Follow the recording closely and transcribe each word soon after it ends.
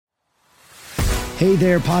Hey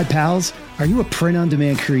there, Pod Pals. Are you a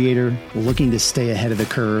print-on-demand creator looking to stay ahead of the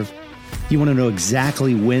curve? You want to know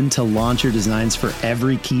exactly when to launch your designs for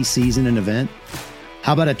every key season and event?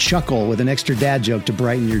 How about a chuckle with an extra dad joke to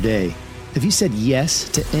brighten your day? If you said yes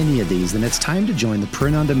to any of these, then it's time to join the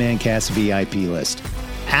Print on Demand Cast VIP list.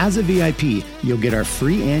 As a VIP, you'll get our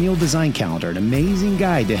free annual design calendar, an amazing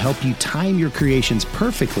guide to help you time your creations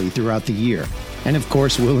perfectly throughout the year. And of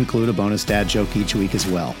course, we'll include a bonus dad joke each week as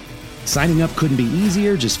well. Signing up couldn't be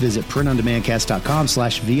easier. Just visit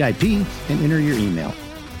printondemandcast.com/VIP and enter your email.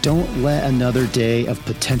 Don't let another day of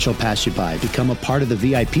potential pass you by. Become a part of the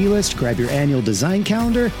VIP list, grab your annual design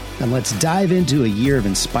calendar, and let's dive into a year of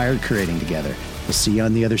inspired creating together. We'll see you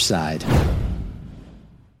on the other side.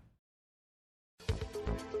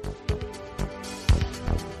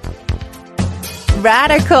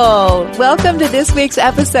 Radical! Welcome to this week's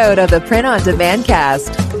episode of the Print on Demand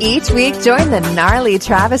Cast. Each week, join the gnarly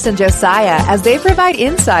Travis and Josiah as they provide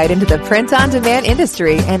insight into the print on demand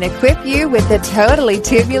industry and equip you with the totally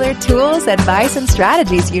tubular tools, advice, and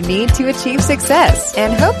strategies you need to achieve success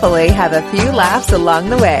and hopefully have a few laughs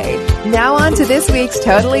along the way. Now on to this week's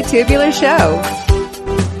Totally Tubular show.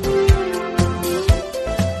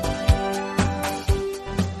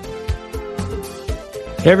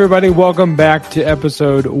 Hey everybody, welcome back to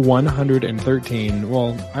episode 113.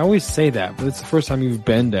 Well, I always say that, but it's the first time you've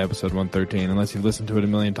been to episode 113, unless you've listened to it a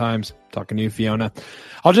million times. Talking to you, Fiona.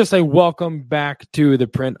 I'll just say welcome back to the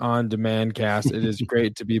Print on Demand Cast. It is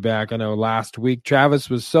great to be back. I know last week Travis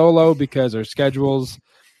was solo because our schedules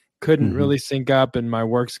couldn't really sync up, and my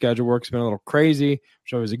work's been a little crazy,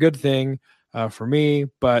 which is always a good thing for me,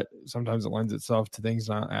 but sometimes it lends itself to things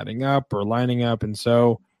not adding up or lining up, and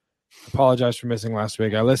so apologize for missing last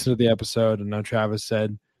week. I listened to the episode, and now Travis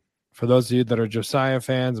said, for those of you that are Josiah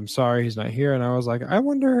fans, I'm sorry he's not here. And I was like, I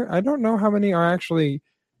don't know how many are actually,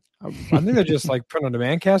 I think they're just like Print on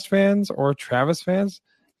Demand Cast fans or Travis fans,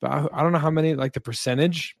 but I don't know how many, like the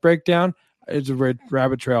percentage breakdown. It's a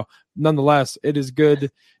rabbit trail. Nonetheless, it is good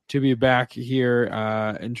to be back here.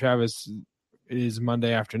 And Travis, it is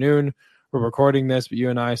Monday afternoon. We're recording this, but you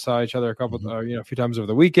and I saw each other a few times over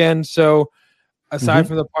the weekend. So, aside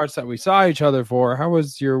from the parts that we saw each other for, how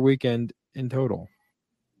was your weekend in total?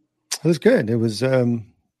 It was good. It was a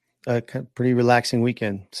pretty relaxing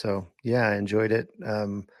weekend. So yeah, I enjoyed it.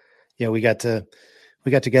 We got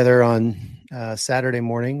together on Saturday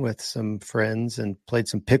morning with some friends and played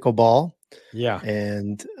some pickleball. Yeah.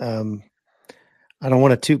 And I don't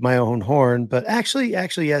want to toot my own horn, but actually,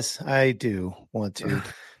 yes, I do want to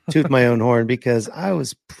toot my own horn because I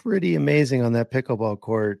was pretty amazing on that pickleball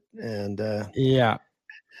court and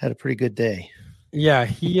had a pretty good day. Yeah,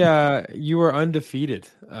 you were undefeated.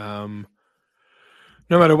 No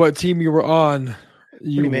matter what team you were on,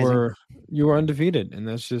 you were undefeated, and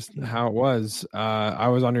that's just how it was. I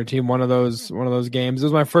was on your team one of those games. It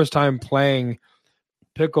was my first time playing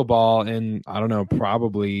pickleball in, I don't know,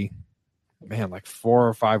 probably like 4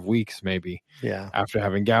 or 5 weeks maybe. Yeah. After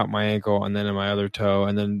having gout in my ankle and then in my other toe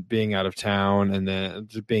and then being out of town and then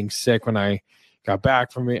just being sick when I got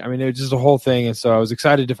back from me. I mean, it was just a whole thing. And so I was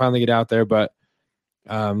excited to finally get out there, but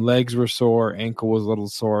legs were sore, ankle was a little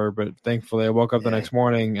sore, but thankfully I woke up the next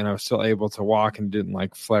morning and I was still able to walk and didn't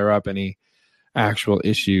like flare up any actual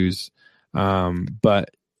issues. But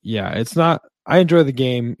yeah, I enjoy the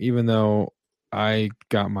game, even though I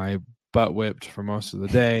got my butt whipped for most of the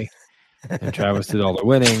day. And Travis did all the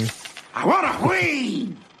winning. I want to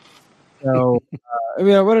win. So,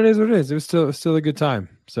 what it is, It was still a good time.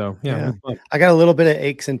 So, yeah. I got a little bit of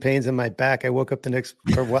aches and pains in my back. I woke up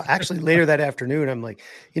later that afternoon. I'm like,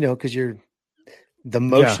 because the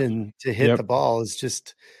motion to hit the ball is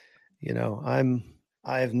just, I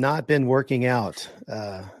have not been working out,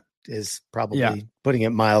 is probably putting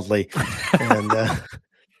it mildly. And,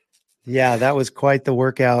 that was quite the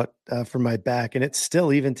workout for my back. And it's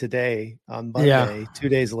still, even today on Monday, 2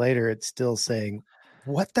 days later, it's still saying,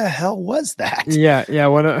 what the hell was that? Yeah.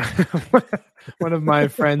 One of my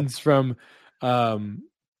friends from the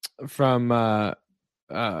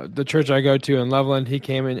church I go to in Loveland, he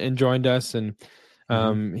came in and joined us, and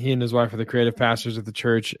he and his wife are the creative pastors at the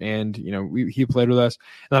church, and he played with us.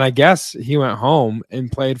 And then I guess he went home and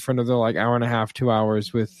played for another hour and a half, 2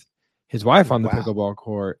 hours with his wife on the pickleball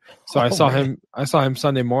court. So I saw him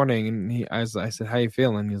Sunday morning, and I said, "How you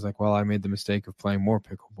feeling?" He's like, "Well, I made the mistake of playing more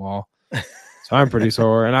pickleball, so I'm pretty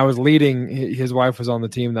sore." And I was leading. His wife was on the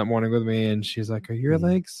team that morning with me, and she's like, "Are your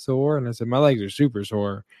legs sore?" And I said, "My legs are super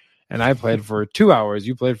sore." And I played for 2 hours.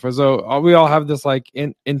 You played for we all have this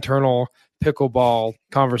internal pickleball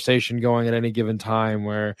conversation going at any given time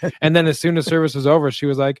and then as soon as service was over, she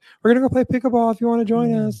was like, we're going to go play pickleball if you want to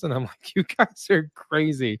join us. And I'm like, you guys are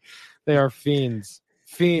crazy. They are fiends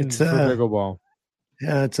for pickleball.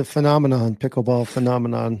 Yeah, it's a pickleball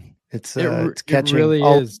phenomenon. It's catching. It really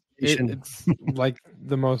all is. It's like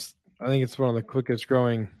I think it's one of the quickest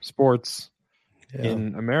growing sports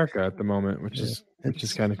in America at the moment, which is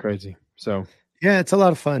kind of crazy. So yeah, it's a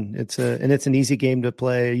lot of fun. It's an easy game to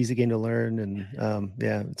play, easy game to learn, and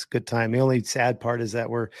it's a good time. The only sad part is that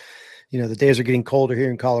the days are getting colder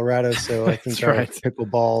here in Colorado, so I think our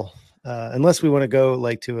pickleball, unless we want to go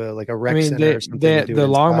like to a rec center or something. The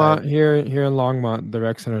Longmont here in Longmont, the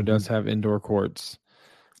rec center does have indoor courts.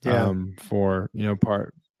 For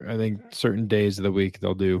I think certain days of the week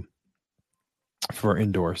they'll do for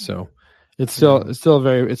indoor. So it's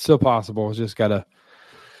still possible. It's just gotta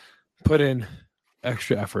put in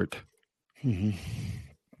extra effort. Mm-hmm.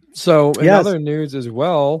 So in other news as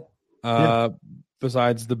well,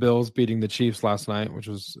 besides the Bills beating the Chiefs last night, it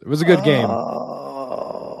was a good game.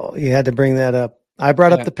 Oh, you had to bring that up. I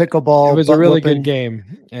brought up the pickleball. It was a really good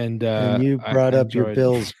game, and you brought up your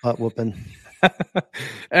Bills butt whooping.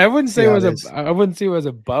 I wouldn't say it was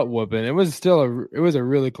a butt whooping. It was still a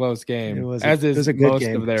really close game. It was most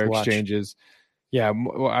of their exchanges. Yeah,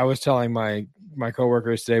 I was telling my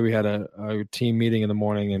coworkers today, we had a team meeting in the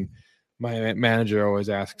morning, and my manager always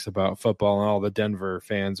asks about football, and all the Denver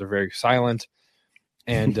fans are very silent.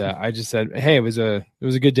 And I just said, hey, it was a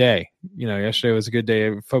good day. Yesterday was a good day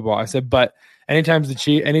of football. I said, but anytime the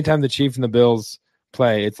Chiefs and the Bills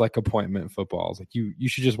play, it's like appointment football. It's like you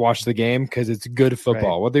should just watch the game because it's good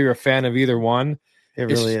football. Right. Whether you're a fan of either one, it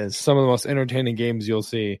really is some of the most entertaining games you'll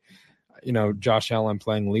see. Josh Allen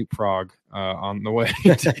playing leapfrog on the way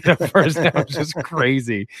to first down, just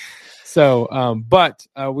crazy. So, but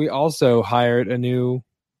we also hired a new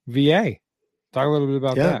VA. Talk a little bit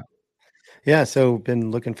about that. Yeah, so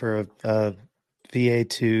been looking for a VA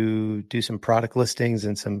to do some product listings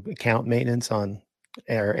and some account maintenance on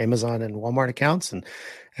our Amazon and Walmart accounts, and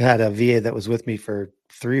I had a VA that was with me for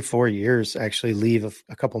 3-4 years actually leave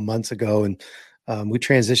a couple months ago, and we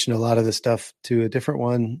transitioned a lot of the stuff to a different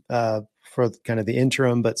one for kind of the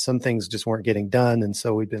interim, but some things just weren't getting done, and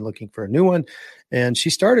so we've been looking for a new one, and she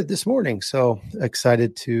started this morning, so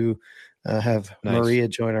excited to have Maria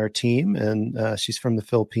join our team, and she's from the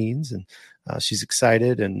Philippines, and she's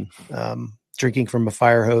excited and drinking from a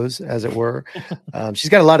fire hose, as it were. She's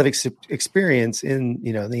got a lot of experience in,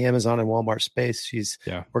 the Amazon and Walmart space. She's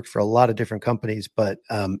worked for a lot of different companies, but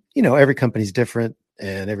every company's different,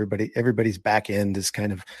 and everybody's back end is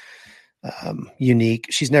kind of unique.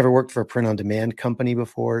 She's never worked for a print on demand company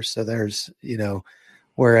before. So there's,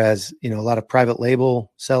 whereas, a lot of private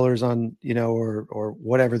label sellers on, or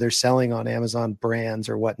whatever they're selling on Amazon brands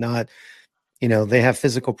or whatnot, they have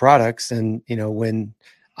physical products, and, when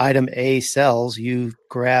item A sells, you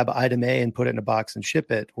grab item A and put it in a box and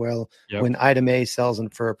ship it. Well, when item A sells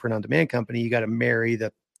and for a print on demand company, you got to marry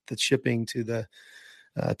the shipping to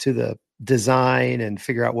the design and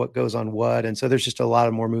figure out what goes on what. And so there's just a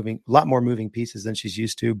lot more moving pieces than she's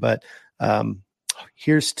used to, but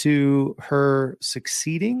here's to her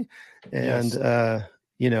succeeding and,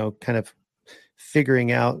 kind of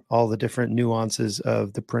figuring out all the different nuances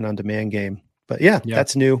of the print on demand game. But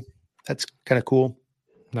that's new. That's kind of cool.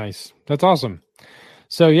 Nice. That's awesome.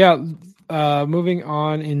 So moving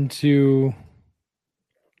on into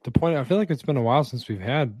the point, I feel like it's been a while since we've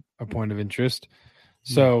had a point of interest.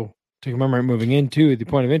 So to commemorate moving into the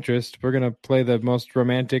point of interest, we're going to play the most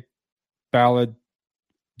romantic ballad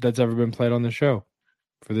that's ever been played on the show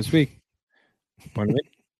for this week. Point of interest.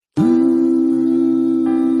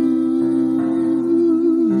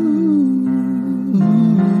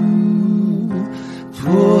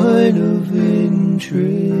 Point of interest.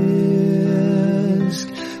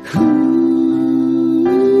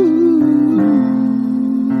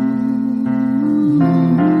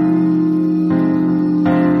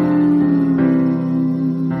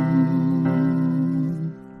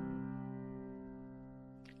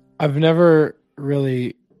 I've never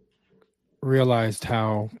really realized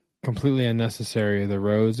how completely unnecessary the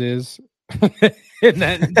rose is.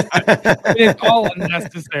 It's all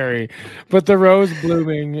unnecessary, but the rose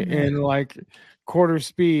blooming in like quarter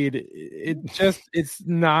speed, it's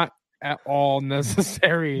not at all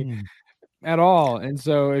necessary at all. And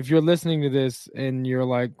so if you're listening to this and you're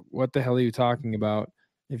like, what the hell are you talking about?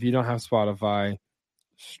 If you don't have Spotify,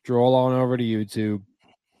 stroll on over to YouTube.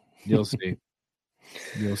 You'll see.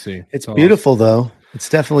 It's beautiful though. It's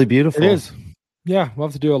definitely beautiful. It is. Yeah, we'll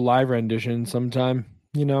have to do a live rendition sometime,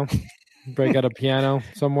 break out a piano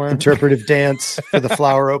somewhere. Interpretive dance for the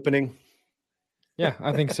flower opening. Yeah,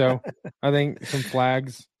 I think so. I think some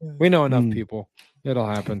flags. We know enough people. It'll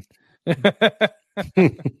happen.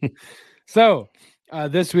 So,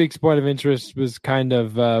 this week's point of interest was kind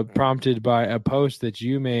of prompted by a post that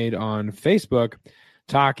you made on Facebook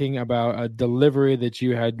talking about a delivery that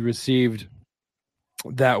you had received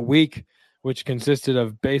that week, which consisted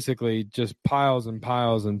of basically just piles and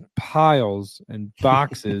piles and piles and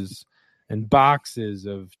boxes and boxes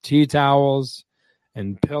of tea towels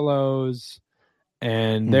and pillows.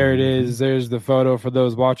 And there it is. There's the photo for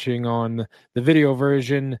those watching on the video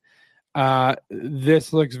version.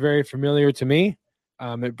 This looks very familiar to me.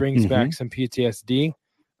 It brings back some PTSD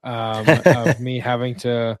of me having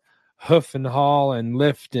to hoof and haul and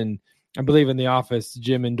lift. And I believe in The Office,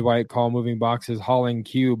 Jim and Dwight call moving boxes hauling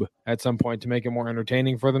cube at some point to make it more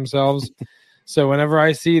entertaining for themselves. So whenever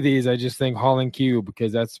I see these, I just think hauling cube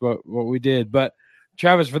because that's what we did. But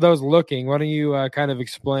Travis, for those looking, why don't you kind of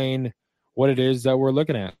explain what it is that we're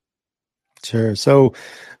looking at? Sure. So,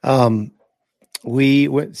 we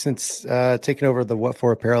went since taking over the What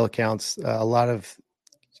For Apparel accounts, a lot of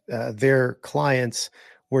their clients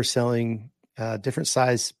were selling different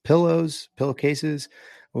size pillows, pillowcases,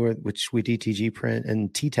 which we DTG print,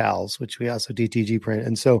 and tea towels, which we also DTG print.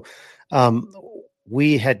 And so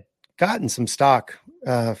we had gotten some stock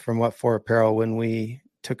from What For Apparel when we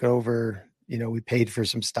took over. We paid for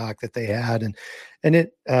some stock that they had, and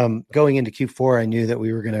it going into Q4, I knew that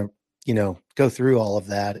we were going to go through all of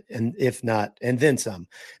that, and if not, and then some.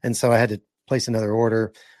 And so I had to place another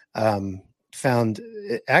order. I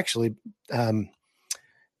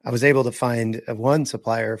was able to find one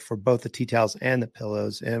supplier for both the tea towels and the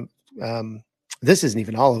pillows. And this isn't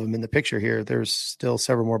even all of them in the picture here. There's still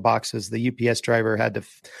several more boxes. The UPS driver had to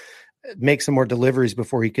make some more deliveries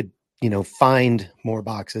before he could, find more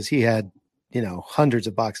boxes. He had, hundreds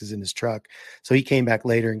of boxes in his truck. So he came back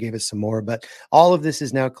later and gave us some more, but all of this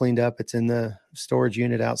is now cleaned up. It's in the storage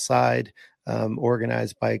unit outside,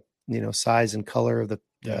 organized by, size and color of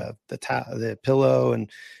the pillow and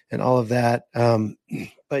all of that.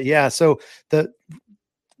 But yeah, so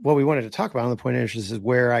what we wanted to talk about on the point of interest is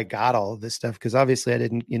where I got all of this stuff. Cause obviously I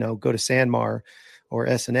didn't, go to Sanmar or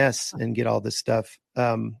S&S and get all this stuff.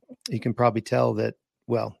 You can probably tell that,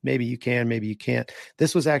 well, maybe you can, maybe you can't.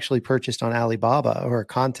 This was actually purchased on Alibaba, or a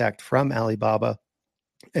contact from Alibaba,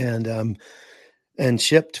 and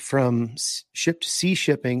shipped sea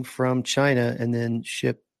shipping from China, and then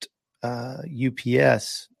shipped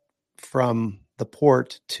UPS from the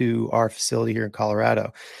port to our facility here in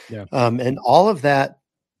Colorado. Yeah. And all of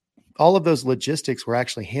those logistics were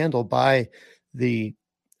actually handled by the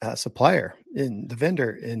supplier, the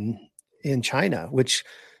vendor in China, which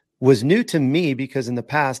was new to me because in the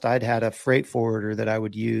past I'd had a freight forwarder that I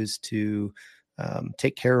would use to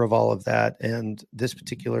take care of all of that. And this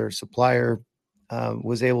particular supplier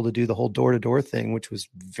was able to do the whole door-to-door thing, which was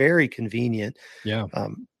very convenient. Yeah.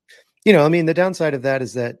 The downside of that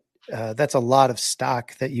is that that's a lot of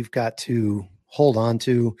stock that you've got to hold on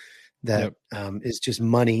to that is just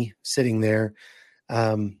money sitting there.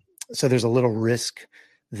 So there's a little risk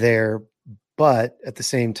there. But at the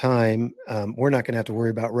same time, we're not going to have to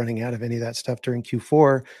worry about running out of any of that stuff during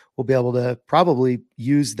Q4. We'll be able to probably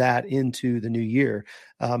use that into the new year.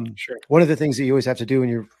 Sure. One of the things that you always have to do when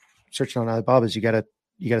you're searching on Alibaba is you got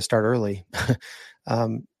to start early.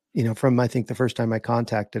 From I think the first time I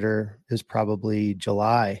contacted her is probably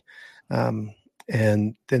July, and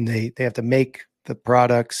then they have to make the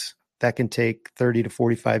products. That can take 30 to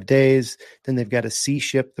 45 days. Then they've got to sea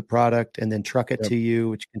ship the product and then truck it to you,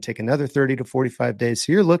 which can take another 30 to 45 days.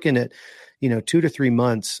 So you're looking at, 2 to 3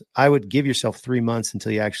 months. I would give yourself 3 months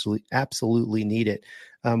until you actually absolutely need it.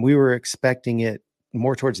 We were expecting it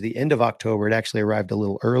more towards the end of October. It actually arrived a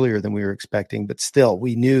little earlier than we were expecting, but still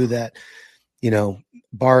we knew that,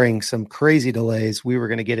 barring some crazy delays, we were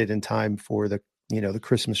going to get it in time for the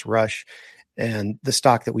Christmas rush, and the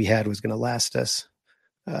stock that we had was going to last us,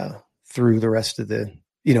 through the rest of the,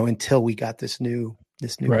 until we got this new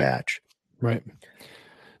batch. Right.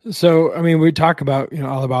 So, we talk about,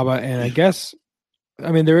 Alibaba, and I guess,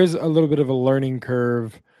 there is a little bit of a learning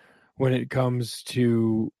curve when it comes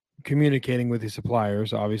to communicating with the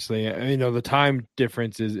suppliers. Obviously, the time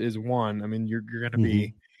difference is one. You're going to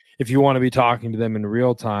be, if you want to be talking to them in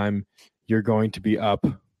real time, you're going to be up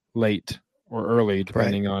late or early,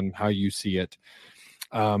 depending on how you see it.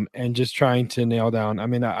 And just trying to nail down.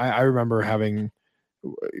 I remember having,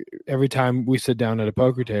 every time we sit down at a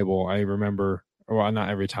poker table, I remember, well, not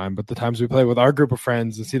every time, but the times we play with our group of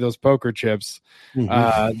friends and see those poker chips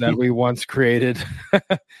that we once created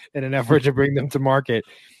in an effort to bring them to market.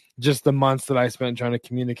 Just the months that I spent trying to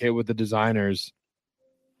communicate with the designers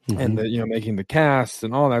and the making the casts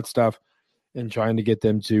and all that stuff, and trying to get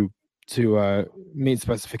them to meet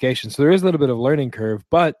specifications. So there is a little bit of learning curve,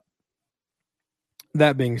 but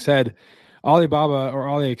that being said, Alibaba or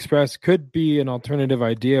AliExpress could be an alternative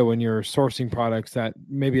idea when you're sourcing products that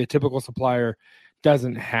maybe a typical supplier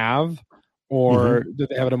doesn't have, or that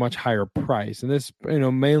they have at a much higher price. And this,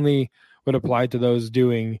 mainly would apply to those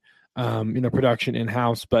doing, production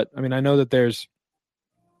in-house. But I mean, I know that there's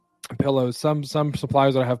pillows. Some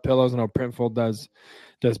suppliers that have pillows. I know Printful does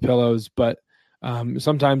pillows, but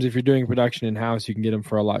sometimes if you're doing production in-house, you can get them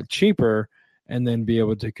for a lot cheaper, and then be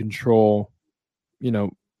able to control,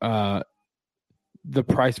 the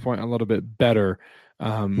price point a little bit better.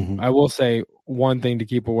 I will say one thing to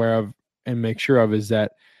keep aware of and make sure of is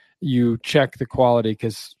that you check the quality,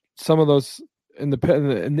 because some of those in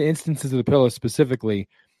the instances of the pillows specifically,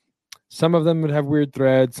 some of them would have weird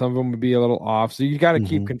threads, some of them would be a little off. So you got to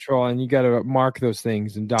keep control, and you got to mark those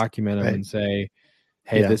things and document them and say,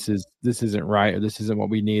 hey, this isn't right, or this isn't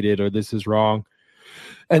what we needed, or this is wrong.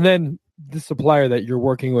 And then the supplier that you're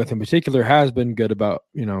working with in particular has been good about,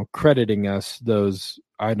 crediting us those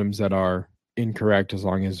items that are incorrect, as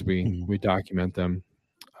long as we document them,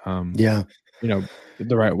 the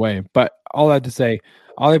right way. But all that to say,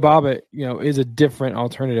 Alibaba, is a different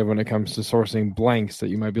alternative when it comes to sourcing blanks that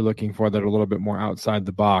you might be looking for that are a little bit more outside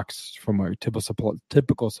the box from what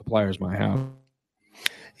typical suppliers might have.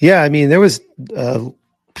 Yeah. I mean, there was,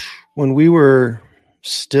 when we were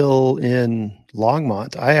still in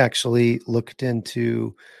Longmont, I actually looked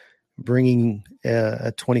into bringing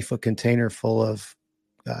a 20-foot container full of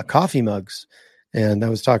coffee mugs. And I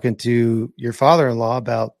was talking to your father-in-law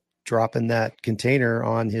about dropping that container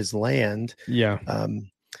on his land. Yeah.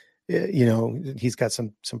 He's got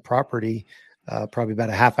some property, probably about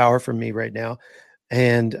a half hour from me right now.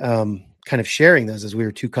 And kind of sharing those, as we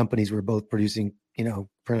were two companies, we were both producing,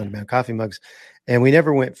 print-on-demand coffee mugs. And we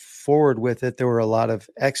never went forward with it. There were a lot of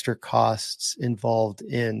extra costs involved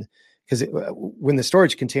because when the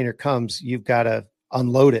storage container comes, you've got to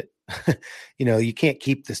unload it. You can't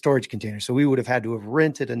keep the storage container. So we would have had to have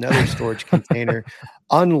rented another storage container,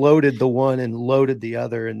 unloaded the one and loaded the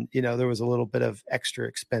other. And, there was a little bit of extra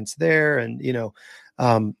expense there. And,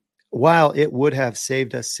 while it would have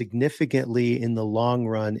saved us significantly in the long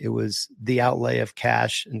run, it was the outlay of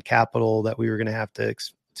cash and capital that we were going to have to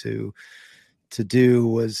do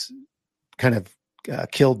was kind of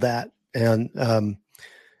killed that. And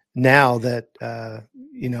now that,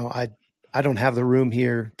 I don't have the room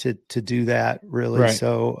here to do that really. Right.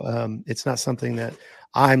 So it's not something that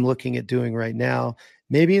I'm looking at doing right now.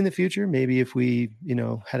 Maybe in the future, maybe if we,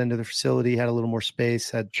 had another facility, had a little more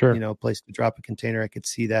space, had, a place to drop a container, I could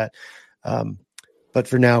see that. But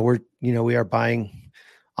for now we are buying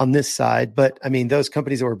on this side. But I mean, those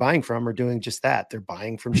companies that we're buying from are doing just that. They're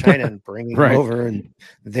buying from China and bringing them over, and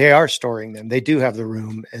they are storing them. They do have the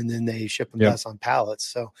room, and then they ship them to us on pallets.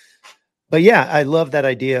 So, but yeah, I love that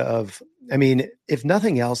idea of, I mean, if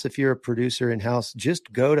nothing else, if you're a producer in-house,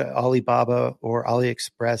 just go to Alibaba or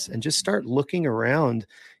AliExpress and just start looking around.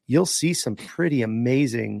 You'll see some pretty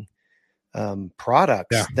amazing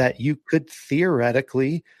products that you could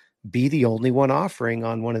theoretically be the only one offering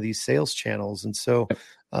on one of these sales channels. And so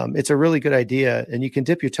it's a really good idea, and you can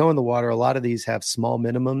dip your toe in the water. A lot of these have small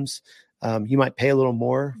minimums. You might pay a little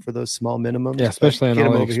more for those small minimums. Yeah, especially on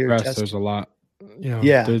AliExpress, there's a lot.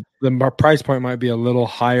 The price point might be a little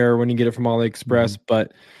higher when you get it from AliExpress,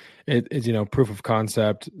 but it's proof of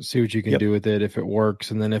concept. See what you can do with it, if it works,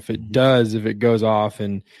 and then if it does, if it goes off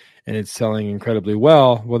and it's selling incredibly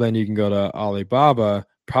well, then you can go to Alibaba,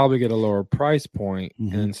 probably get a lower price point,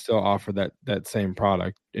 and still offer that same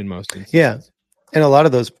product in most instances. Yeah. And a lot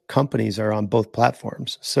of those companies are on both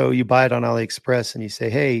platforms. So you buy it on AliExpress and you say,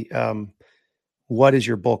 hey, what is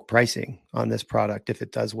your bulk pricing on this product if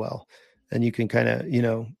it does well? And you can kind of, you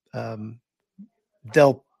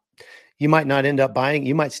might not end up buying,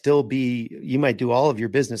 you might do all of your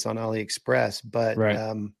business on AliExpress, but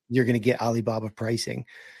you're going to get Alibaba pricing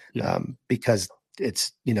because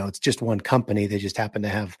it's just one company. They just happen to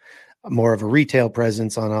have more of a retail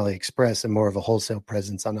presence on AliExpress and more of a wholesale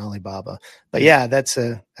presence on Alibaba. But yeah, that's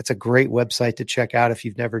a great website to check out if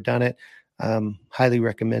you've never done it. Highly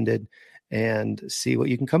recommended, and see what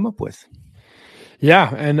you can come up with.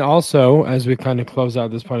 Yeah, and also, as we kind of close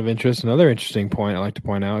out this point of interest, another interesting point I'd like to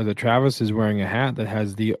point out is that Travis is wearing a hat that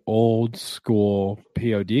has the old school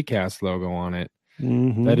PODcast logo on it.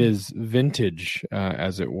 That is vintage,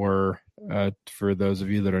 as it were, for those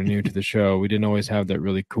of you that are new to the show. We didn't always have that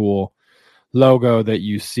really cool logo that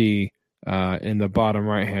you see in the bottom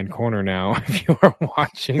right-hand corner now. If you are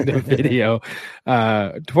watching the video,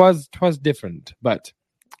 'twas different, but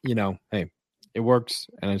hey, it works.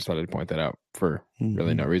 And I just thought I'd point that out for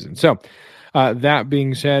really no reason. So that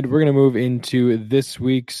being said, we're going to move into this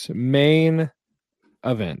week's main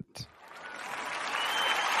event.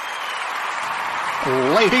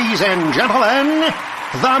 Ladies and gentlemen,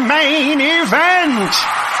 the main event.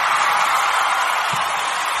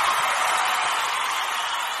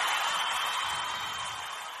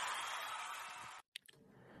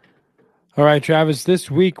 All right, Travis, this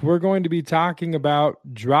week we're going to be talking about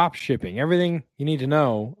drop shipping. Everything you need to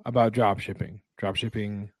know about drop shipping. Drop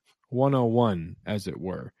shipping 101, as it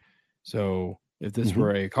were. So if this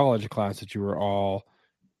were a college class that you were all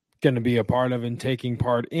going to be a part of and taking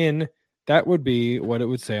part in, that would be what it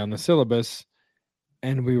would say on the syllabus.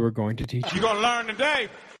 And we were going to teach you. You're going to learn today.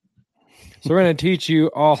 So we're going to teach you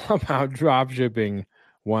all about drop shipping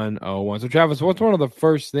 101. So Travis, what's one of the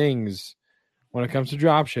first things when it comes to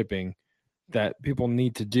drop shipping that people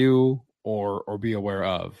need to do or be aware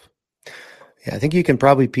of? Yeah, I think you can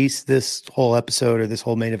probably piece this whole episode or this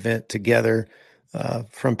whole main event together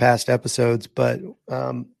from past episodes, but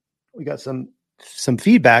we got some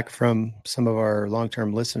feedback from some of our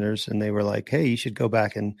long-term listeners, and they were like, hey, you should go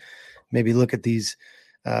back and maybe look at these.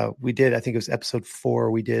 We did, I think it was episode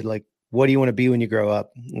 4, we did like, what do you want to be when you grow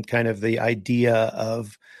up? And kind of the idea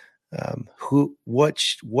of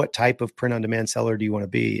what type of print-on-demand seller do you want to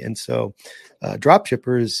be? And so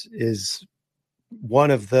dropshipper is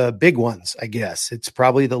one of the big ones, I guess. It's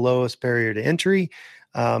probably the lowest barrier to entry,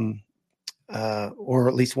 or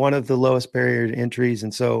at least one of the lowest barrier to entries.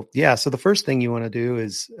 And so, so the first thing you want to do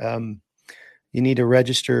is you need to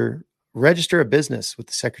register a business with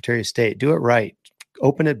the Secretary of State. Do it right.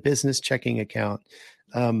 Open a business checking account.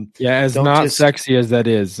 As not sexy as that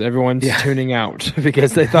is, everyone's tuning out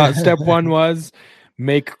because they thought step 1 was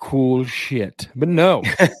make cool shit. But no,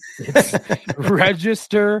 it's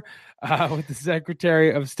register with the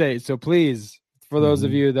Secretary of State. So please, for those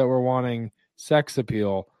of you that were wanting sex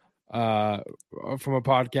appeal from a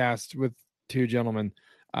podcast with 2 gentlemen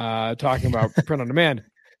talking about print on demand,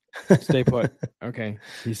 stay put. Okay.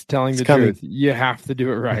 He's telling the truth. You have to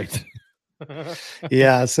do it right.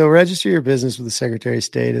 So register your business with the Secretary of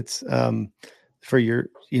State. It's for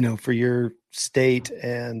your state,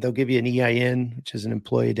 and they'll give you an EIN, which is an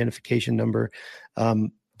employee identification number.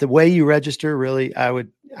 The way you register, really, I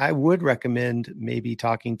would recommend maybe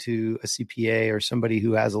talking to a CPA or somebody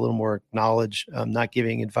who has a little more knowledge. I'm not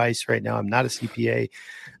giving advice right now. I'm not a CPA,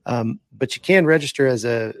 but you can register as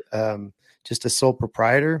just a sole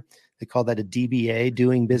proprietor. They call that a DBA,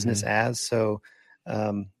 doing business as. So,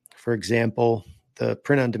 for example, the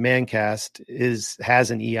Print on Demand Cast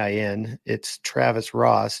has an EIN. It's Travis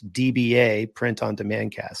Ross, DBA, Print on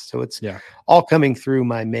Demand Cast. So it's all coming through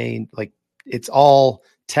my main, it's all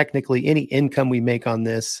technically, any income we make on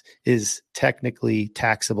this is technically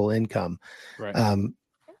taxable income. Right.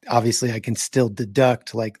 Obviously I can still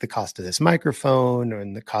deduct like the cost of this microphone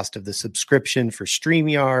and the cost of the subscription for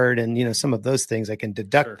StreamYard and, some of those things I can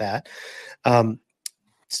deduct that.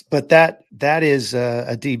 But that is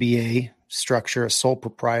a DBA structure, a sole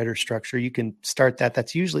proprietor structure. You can start that.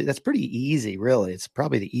 That's pretty easy, really. It's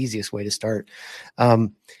probably the easiest way to start.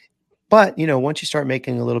 But once you start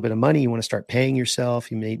making a little bit of money, you want to start paying yourself.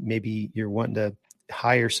 Maybe you're wanting to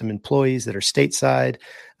hire some employees that are stateside.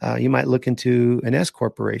 You might look into an S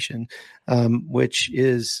corporation, which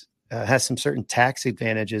has some certain tax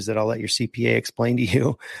advantages that I'll let your CPA explain to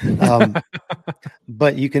you.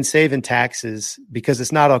 But you can save in taxes because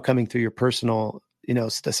it's not all coming through your personal,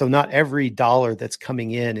 so not every dollar that's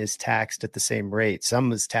coming in is taxed at the same rate.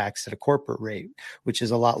 Some is taxed at a corporate rate, which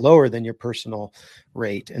is a lot lower than your personal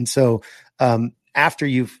rate. And so after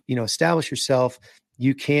you've, established yourself,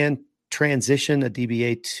 you can transition a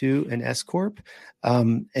DBA to an S corp.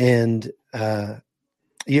 But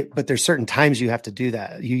there's certain times you have to do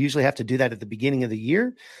that. You usually have to do that at the beginning of the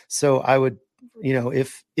year. So I would,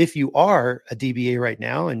 if you are a DBA right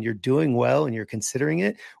now and you're doing well and you're considering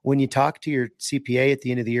it, when you talk to your CPA at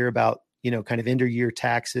the end of the year about, kind of end of year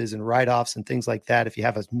taxes and write-offs and things like that, if you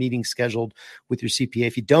have a meeting scheduled with your CPA,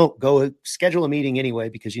 if you don't, go schedule a meeting anyway,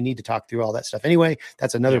 because you need to talk through all that stuff anyway.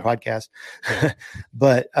 That's another podcast.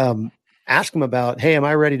 But ask them about, hey, am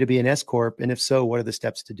I ready to be an S corp? And if so, what are the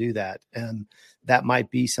steps to do that? And that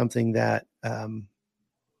might be something that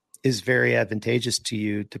is very advantageous to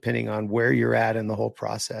you, depending on where you're at in the whole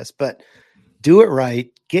process. But do it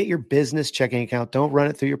right. Get your business checking account. Don't run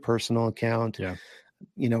it through your personal account.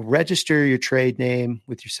 Register your trade name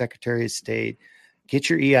with your Secretary of State. Get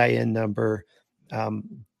your EIN number.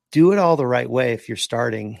 Do it all the right way. If you're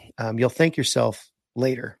starting, you'll thank yourself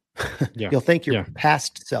later. You'll thank your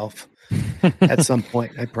past self at some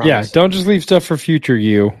point. I promise. Yeah, don't just leave stuff for future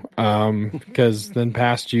you, because then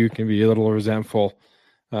past you can be a little resentful.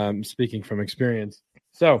 Speaking from experience,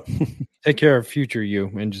 so take care of future you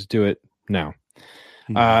and just do it now.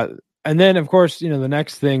 And then, of course, the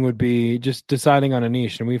next thing would be just deciding on a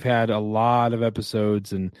niche. And we've had a lot of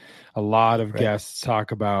episodes and a lot of guests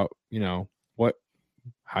talk about,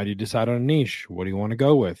 how do you decide on a niche? What do you want to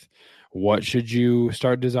go with? What should you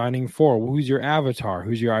start designing for? Who's your avatar?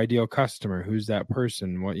 Who's your ideal customer? Who's that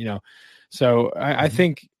person? So I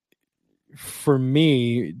think for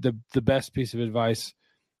me, the best piece of advice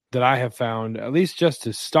that I have found, at least just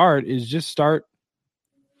to start, is just start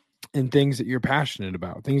in things that you're passionate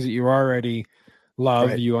about, things that you already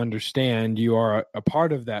love, you understand, you are a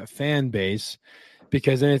part of that fan base,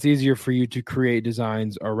 because then it's easier for you to create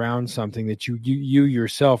designs around something that you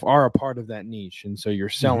yourself are a part of that niche. And so you're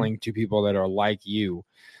selling to people that are like you,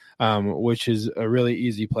 which is a really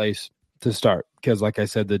easy place to start. Because like I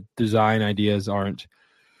said, the design ideas aren't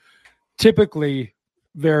typically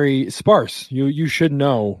very sparse. You should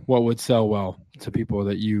know what would sell well to people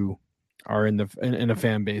that you are in a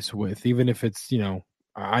fan base with, even if it's,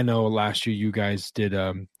 I know last year you guys did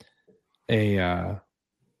a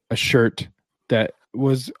shirt that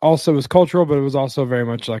was cultural, but it was also very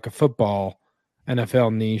much like a football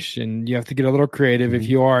NFL niche, and you have to get a little creative if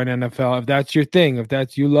you are an NFL, if that's your thing,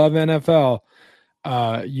 if you love NFL.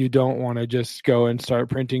 You don't want to just go and start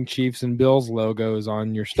printing Chiefs and Bills logos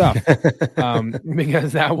on your stuff,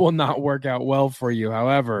 because that will not work out well for you.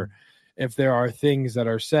 However, if there are things that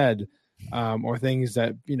are said, or things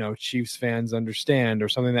that, Chiefs fans understand, or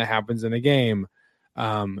something that happens in a game,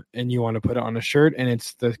 and you want to put it on a shirt, and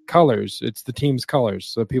it's the colors, it's the team's colors,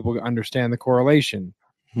 so people understand the correlation.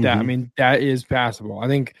 That is passable. I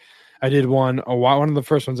think I did one of the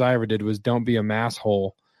first ones I ever did was "Don't Be a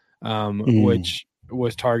Masshole," which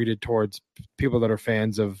was targeted towards people that are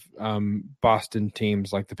fans of Boston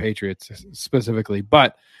teams like the Patriots specifically,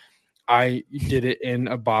 but I did it in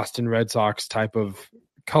a Boston Red Sox type of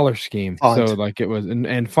color scheme, font. So like it was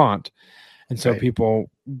and font, and so people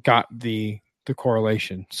got the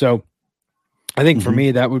correlation. So I think for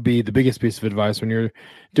me that would be the biggest piece of advice when you're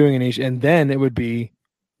doing a niche. And then it would be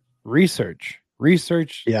research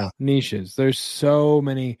niches. There's so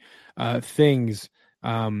many things.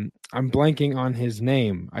 I'm blanking on his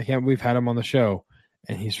name. We've had him on the show,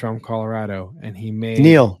 and he's from Colorado, and he made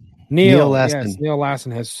Neil Lassen. Yes, Neil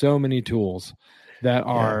Lassen has so many tools that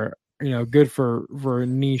are good for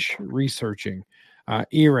niche researching.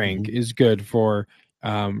 E-Rank is good for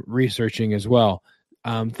researching as well.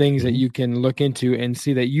 Things that you can look into and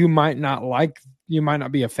see that you might not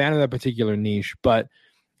be a fan of that particular niche, but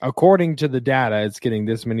according to the data, it's getting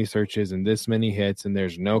this many searches and this many hits, and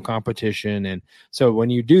there's no competition. And so when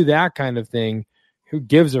you do that kind of thing, who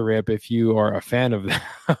gives a rip if you are a fan of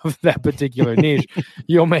that particular niche?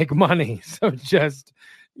 You'll make money. So just,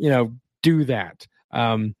 do that,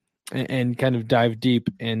 and kind of dive deep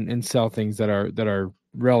and sell things that are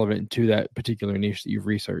relevant to that particular niche that you've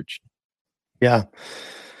researched. Yeah.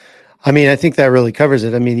 I think that really covers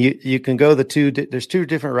it. You can go there's two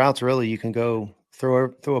different routes, really. You can go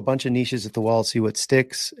throw a bunch of niches at the wall, see what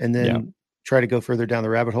sticks, and then try to go further down the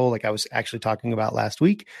rabbit hole, like I was actually talking about last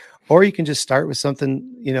week. Or you can just start with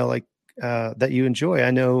something, that you enjoy.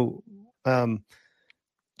 I know,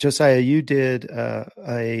 Josiah, you did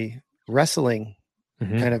a wrestling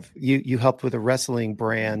kind of, you helped with a wrestling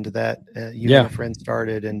brand that you and a friend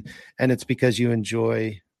started, and it's because you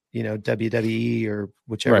enjoy, WWE or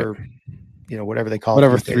whichever, whatever they call it.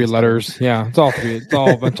 Whatever three letters. Yeah, it's all three. It's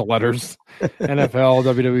all a bunch of letters. NFL,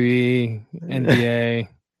 WWE, NBA,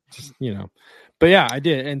 just, But yeah, I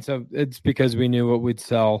did. And so it's because we knew what we'd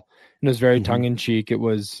sell. And it was very tongue in cheek. It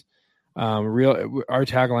was real. Our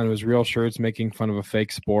tagline was "Real shirts making fun of a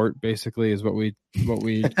fake sport." Basically, is what we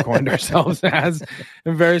coined ourselves as,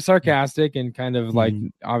 and very sarcastic and kind of like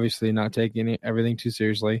obviously not taking everything too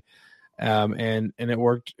seriously. And it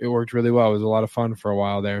worked. It worked really well. It was a lot of fun for a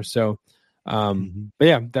while there. So, but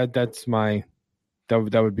yeah, that's my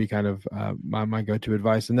that would be kind of my go-to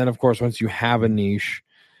advice. And then of course, once you have a niche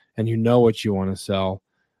and you know what you want to sell,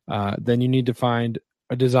 then you need to find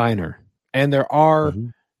a designer. And there are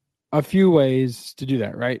a few ways to do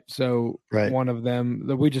that, right? So one of them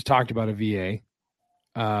that we just talked about, a VA,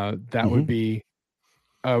 that would be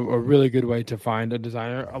a really good way to find a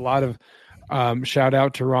designer. A lot of shout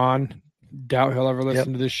out to Ron. Doubt he'll ever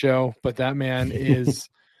listen to this show, but that man is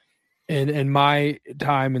in my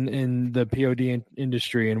time in the POD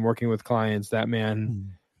industry and working with clients, that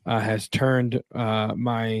man has turned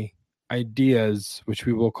my ideas, which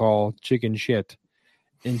we will call chicken shit,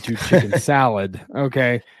 into chicken salad.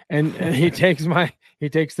 Okay. And he takes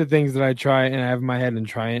the things that I try and I have in my head and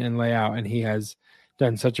try and lay out. And he has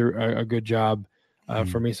done such a good job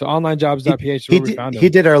for me. So onlinejobs.ph is where we found him. He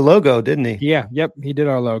did our logo, didn't he? Yeah. Yep. He did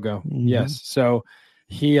our logo. Mm-hmm. Yes. So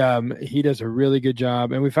he does a really good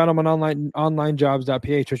job. And we found him on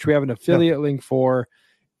onlinejobs.ph, which we have an affiliate link for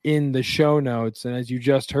in the show notes. And as you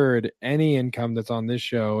just heard, any income that's on this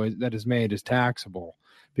show that is made is taxable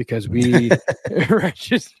because we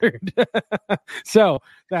registered. So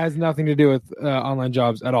that has nothing to do with online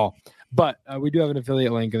jobs at all. But we do have an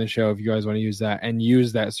affiliate link in the show if you guys want to use that and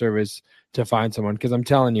use that service to find someone. Because I'm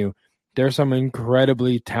telling you, there's some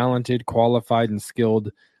incredibly talented, qualified, and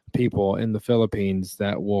skilled people in the Philippines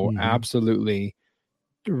that will absolutely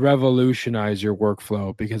revolutionize your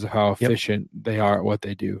workflow because of how efficient they are at what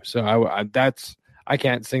they do. So I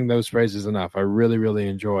can't sing those phrases enough. I really, really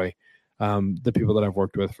enjoy the people that I've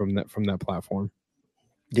worked with from that platform.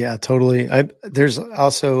 Yeah, totally. There's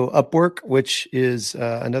also Upwork, which is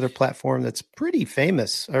another platform that's pretty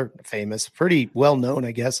pretty well known,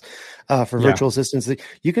 I guess, for virtual assistants.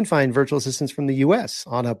 You can find virtual assistants from the US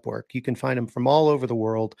on Upwork. You can find them from all over the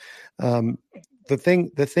world. The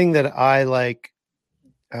thing that I like,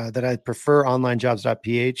 that I prefer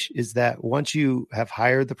onlinejobs.ph is that once you have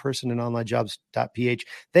hired the person in onlinejobs.ph,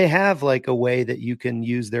 they have like a way that you can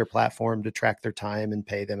use their platform to track their time and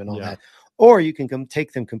pay them and all that. Or you can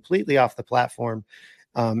take them completely off the platform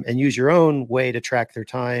and use your own way to track their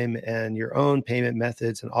time and your own payment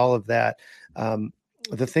methods and all of that.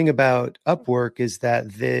 The thing about Upwork is that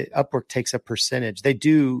Upwork takes a percentage. They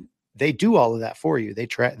do all of that for you.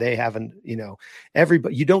 They haven't,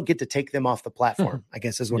 everybody, you don't get to take them off the platform, I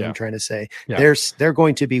guess is what I'm trying to say. Yeah. They're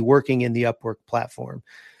going to be working in the Upwork platform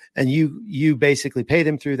and you basically pay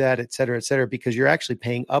them through that, et cetera, because you're actually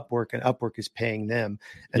paying Upwork and Upwork is paying them.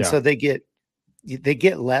 And so they get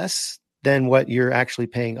less than what you're actually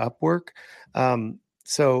paying Upwork.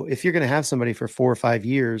 So if you're going to have somebody for 4 or 5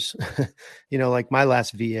 years, like my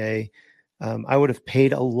last VA, I would have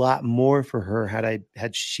paid a lot more for her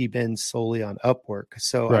had she been solely on Upwork.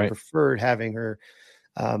 So I preferred having her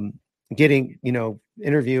getting,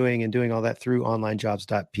 interviewing and doing all that through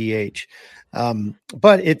onlinejobs.ph.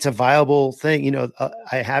 But it's a viable thing.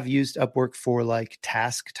 I have used Upwork for like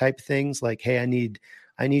task type things like, hey, I need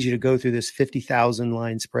you to go through this 50,000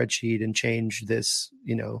 line spreadsheet and change this,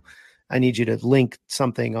 I need you to link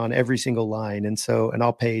something on every single line. And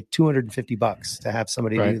I'll pay $250 to have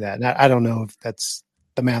somebody do that. And I don't know if that's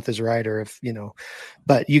the math is right or if,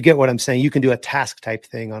 but you get what I'm saying. You can do a task type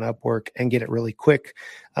thing on Upwork and get it really quick.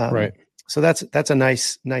 So that's a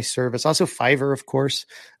nice service. Also Fiverr, of course.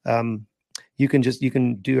 You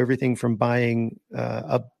can do everything from buying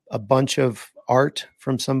a bunch of art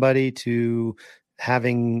from somebody to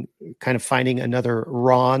finding another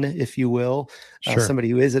Ron, if you will, somebody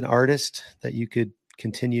who is an artist that you could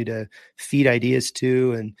continue to feed ideas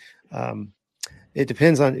to. And it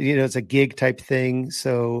depends on, it's a gig type thing.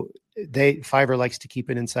 So Fiverr likes to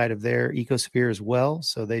keep it inside of their ecosphere as well.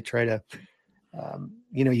 So they try to,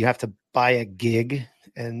 you have to buy a gig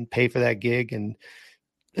and pay for that gig. And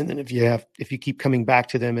then if you keep coming back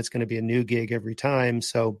to them, it's going to be a new gig every time.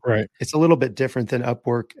 So it's a little bit different than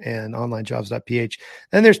Upwork and onlinejobs.ph.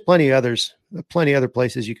 And there's plenty other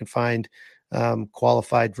places you can find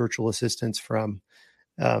qualified virtual assistants from.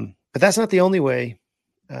 But that's not the only way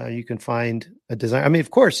you can find a design. I mean,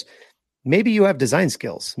 of course, maybe you have design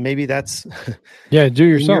skills. Maybe that's do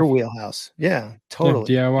yourself in your wheelhouse. Yeah,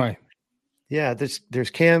 totally. DIY. Yeah, there's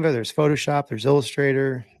Canva, there's Photoshop, there's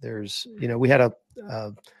Illustrator, there's we had a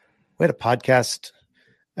podcast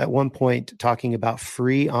at one point talking about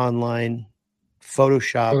free online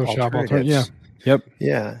Photoshop alternatives.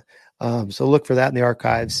 Yeah. So look for that in the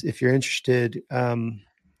archives if you're interested. And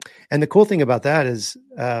the cool thing about that is,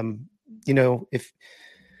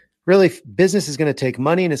 if business is going to take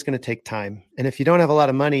money and it's going to take time. And if you don't have a lot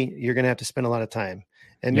of money, you're going to have to spend a lot of time.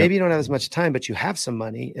 And maybe you don't have as much time, but you have some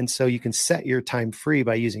money. And so you can set your time free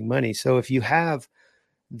by using money. So if you have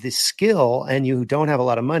the skill and you don't have a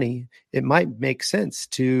lot of money, it might make sense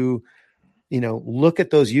to, look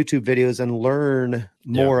at those YouTube videos and learn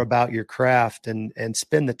more about your craft and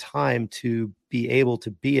spend the time to be able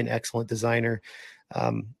to be an excellent designer.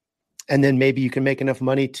 And then maybe you can make enough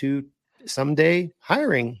money to someday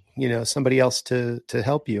hiring, somebody else to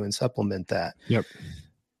help you and supplement that. Yep.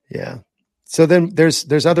 Yeah. So then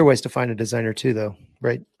there's other ways to find a designer too, though,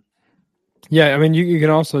 right? Yeah. I mean, you can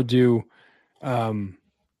also do,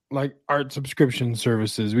 like art subscription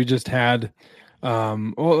services. We just had,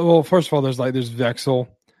 first of all, there's Vexel,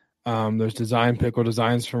 there's Design Pickle,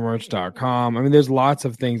 designsformerch.com. I mean, there's lots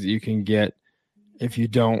of things that you can get if you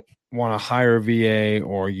don't want to hire a VA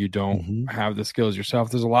or you don't have the skills yourself,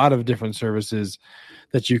 there's a lot of different services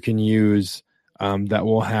that you can use that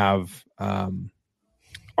will have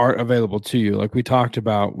art available to you. Like we talked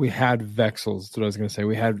about, we had Vexels. That's what I was going to say.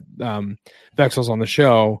 We had Vexels on the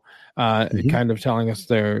show, kind of telling us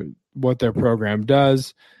what their program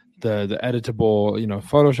does, the editable,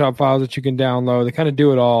 Photoshop files that you can download. They kind of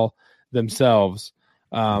do it all themselves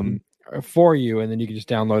for you, and then you can just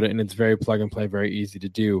download it, and it's very plug and play, very easy to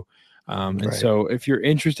do. And so if you're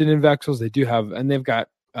interested in Vexels, they do have, and they've got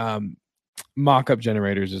mock-up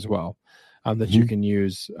generators as well. That you can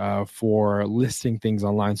use for listing things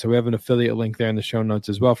online. So we have an affiliate link there in the show notes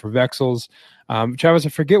as well for Vexels. Travis, I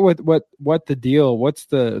forget what the deal. What's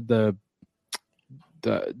the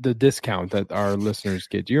discount that our listeners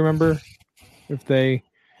get? Do you remember if they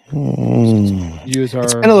use our?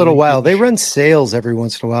 It's been a little while. They run sales every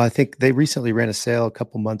once in a while. I think they recently ran a sale a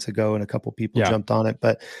couple months ago, and a couple people jumped on it.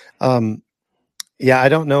 But I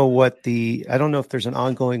don't know I don't know if there's an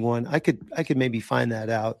ongoing one. I could maybe find that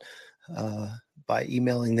out by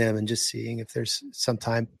emailing them and just seeing if there's some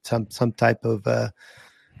type of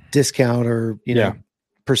discount or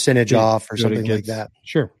percentage off or something like that.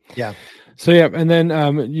 Sure. Yeah. So and then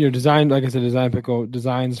design, like I said, Design Pickle,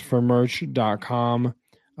 designsformerch.com,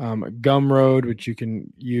 Gumroad, which you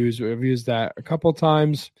can use. We've used that a couple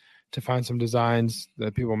times to find some designs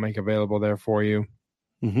that people make available there for you.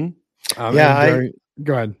 Go ahead.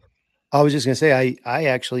 I was just going to say, I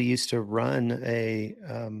actually used to run a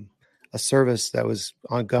service that was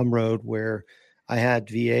on Gumroad where I had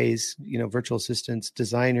VAs, virtual assistants,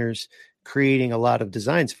 designers creating a lot of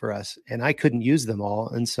designs for us, and I couldn't use them all.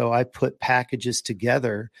 And so I put packages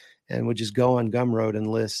together and would just go on Gumroad and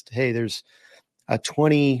list, hey, there's a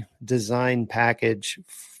 20 design package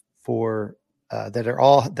for that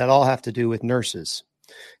all have to do with nurses.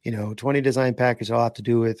 20 design packages all have to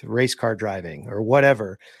do with race car driving or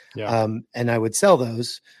whatever. Yeah. And I would sell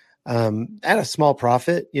those at a small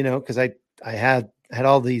profit, because I had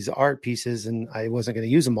all these art pieces and I wasn't going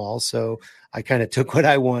to use them all. So I kind of took what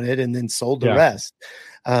I wanted and then sold the rest.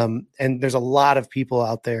 And there's a lot of people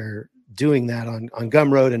out there doing that on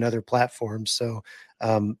Gumroad and other platforms. So,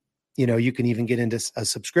 you can even get into a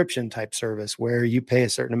subscription type service where you pay a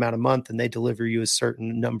certain amount a month and they deliver you a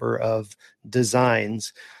certain number of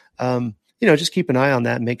designs. Just keep an eye on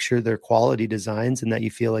that and make sure they're quality designs and that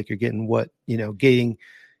you feel like you're getting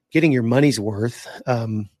getting your money's worth.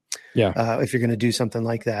 If you're going to do something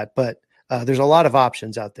like that, but there's a lot of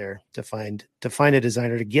options out there to find a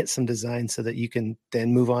designer to get some designs so that you can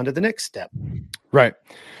then move on to the next step. Right.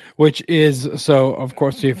 Which is, so of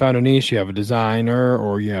course you found a niche, you have a designer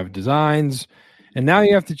or you have designs, and now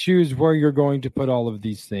you have to choose where you're going to put all of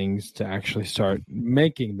these things to actually start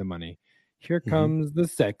making the money. Here comes the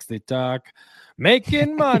sexy talk,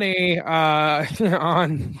 making money with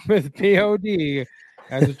POD.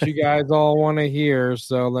 That's what you guys all want to hear.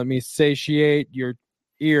 So let me satiate your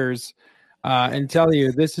ears and tell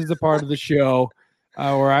you, this is the part of the show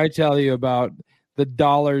where I tell you about the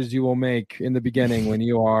dollars you will make in the beginning when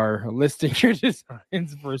you are listing your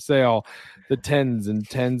designs for sale, the tens and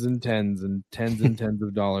tens and tens and tens and tens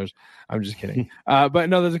of dollars. I'm just kidding. But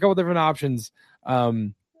no, there's a couple different options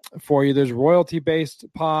for you. There's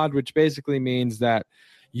royalty-based pod, which basically means that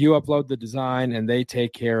you upload the design and they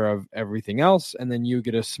take care of everything else. And then you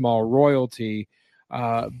get a small royalty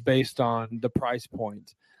based on the price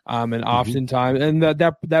point. And oftentimes, and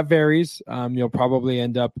that varies. You'll probably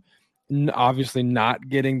end up obviously not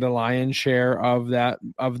getting the lion's share of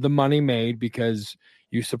the money made because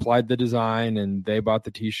you supplied the design and they bought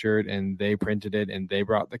the t-shirt and they printed it and they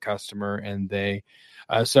brought the customer and they,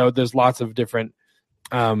 so there's lots of different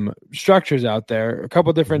structures out there. A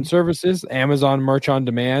couple different services: Amazon Merch on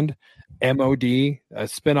Demand, MOD, a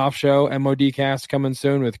spinoff show, MOD Cast coming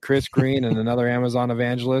soon with Chris Green and another Amazon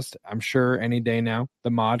evangelist. I'm sure any day now, the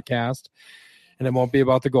Modcast, and it won't be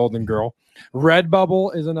about the Golden Girl.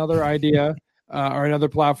 Redbubble is another idea or another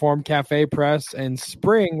platform. Cafe Press and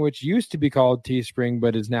Spring, which used to be called Teespring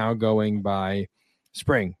but is now going by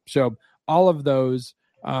Spring. So all of those,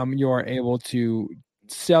 you are able to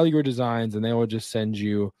sell your designs and they will just send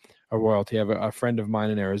you a royalty. I have a friend of mine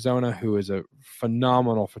in Arizona who is a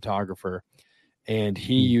phenomenal photographer, and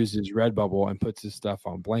he uses Redbubble and puts his stuff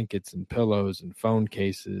on blankets and pillows and phone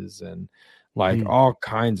cases and all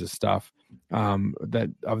kinds of stuff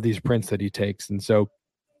that of these prints that he takes. And so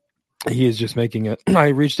he is just making I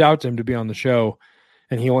reached out to him to be on the show,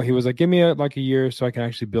 and he was like, give me a year so I can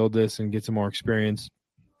actually build this and get some more experience.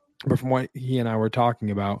 But from what he and I were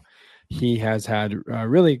talking about, he has had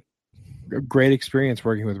really a great experience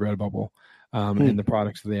working with Redbubble and the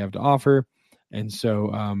products that they have to offer. And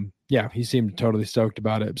so, yeah, he seemed totally stoked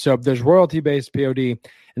about it. So there's royalty-based POD,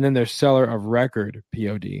 and then there's seller of record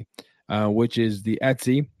POD, which is the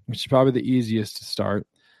Etsy, which is probably the easiest to start,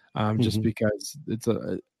 just because it's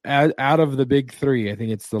out of the big three, I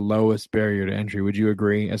think it's the lowest barrier to entry. Would you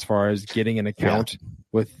agree as far as getting an account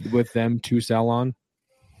with them to sell on?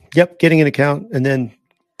 Yep, getting an account, and then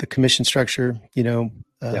the commission structure. You don't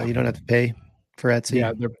have to pay for Etsy.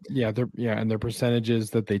 And their percentages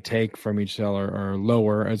that they take from each seller are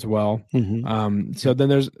lower as well. So then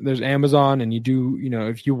there's Amazon, and you do,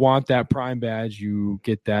 if you want that Prime badge, you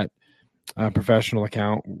get that professional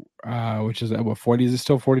account, which is what, 40, is it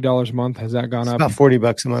still $40 a month? Has that gone up? About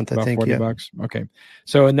 $40 a month, I think. $40 bucks. Okay.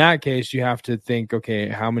 So in that case, you have to think, okay,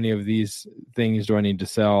 how many of these things do I need to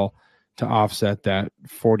sell to offset that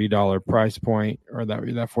 $40 price point, or that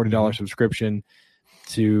 $40 subscription,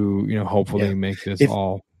 to hopefully make this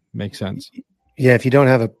all make sense. Yeah, if you don't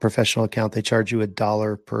have a professional account, they charge you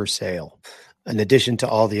 $1 per sale, in addition to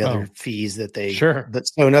all the other fees that they. Sure.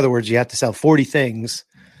 So in other words, you have to sell 40 things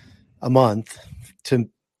a month to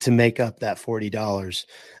make up that $40.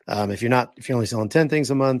 If you're only selling 10 things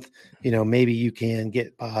a month, maybe you can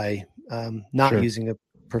get by not using a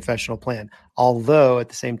professional plan. Although at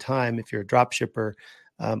the same time, if you're a drop shipper,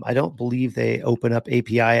 I don't believe they open up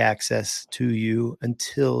API access to you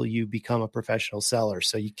until you become a professional seller.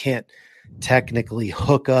 So you can't technically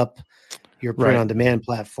hook up your print-on-demand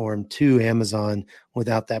platform to Amazon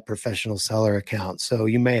without that professional seller account. So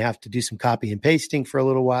you may have to do some copy and pasting for a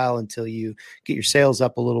little while until you get your sales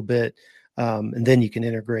up a little bit, and then you can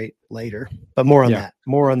integrate later. But more on that,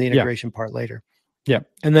 more on the integration part later. Yeah,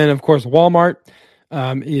 and then of course Walmart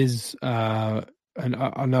is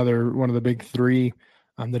another one of the big three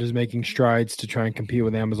that is making strides to try and compete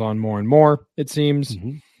with Amazon more and more, it seems.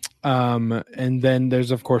 And then there's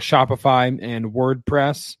of course Shopify and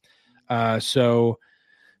WordPress. So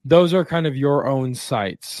those are kind of your own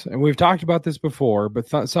sites. And we've talked about this before,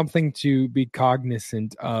 but something to be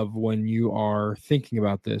cognizant of when you are thinking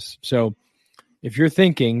about this. So if you're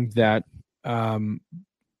thinking that,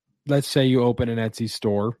 let's say you open an Etsy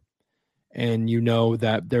store and you know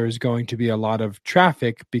that there's going to be a lot of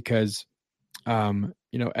traffic because,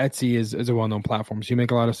 Etsy is a well-known platform. So you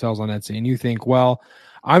make a lot of sales on Etsy and you think, well,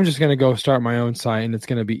 I'm just going to go start my own site and it's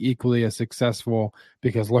going to be equally as successful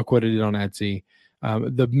because look what it did on Etsy.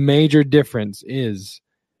 The major difference is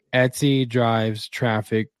Etsy drives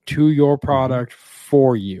traffic to your product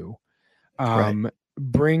for you.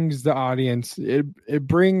 Brings the audience. It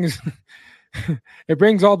brings it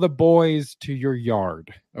brings all the boys to your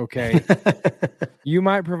yard. Okay. You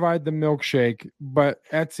might provide the milkshake, but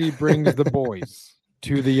Etsy brings the boys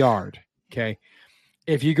to the yard. Okay.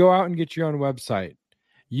 If you go out and get your own website,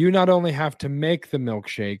 you not only have to make the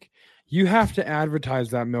milkshake, you have to advertise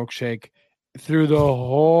that milkshake through the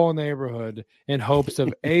whole neighborhood in hopes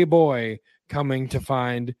of a boy coming to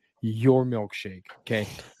find your milkshake. Okay.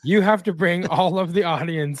 You have to bring all of the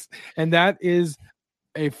audience, and that is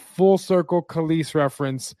a full circle Khalees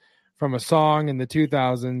reference from a song in the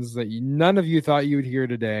 2000s that none of you thought you would hear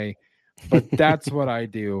today, but that's what I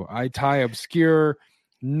do. I tie obscure,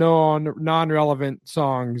 non-relevant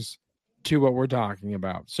songs to what we're talking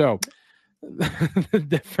about. So the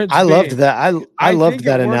difference. I loved that. I loved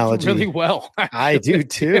that analogy really well. Actually. I do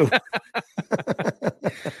too.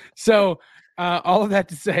 So all of that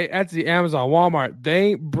to say, Etsy, Amazon, Walmart,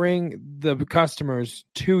 they bring the customers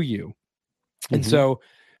to you. And so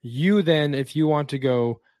you then, if you want to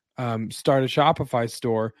go start a Shopify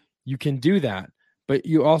store, you can do that. But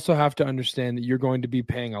you also have to understand that you're going to be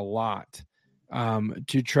paying a lot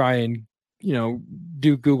to try and,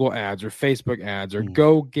 do Google ads or Facebook ads or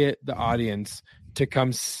go get the audience to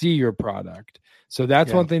come see your product. So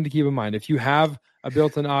that's one thing to keep in mind. If you have a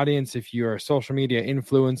built-in audience, if you're a social media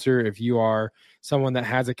influencer, if you are someone that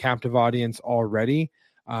has a captive audience already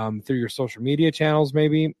through your social media channels,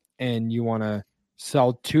 maybe, and you want to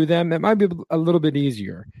sell to them, it might be a little bit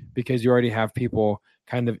easier because you already have people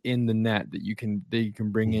kind of in the net that you can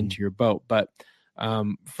bring into your boat. But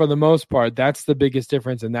for the most part, that's the biggest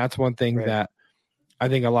difference. And that's one thing that I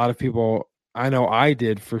think a lot of people, I know I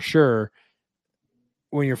did for sure,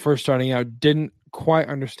 when you're first starting out, didn't quite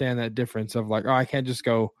understand that difference of like, oh, I can't just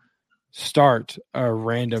go start a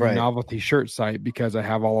random novelty shirt site because I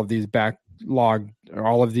have all of these backlog or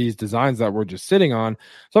all of these designs that we're just sitting on.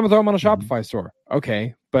 So I'm gonna throw them on a Shopify store.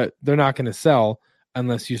 Okay. But they're not going to sell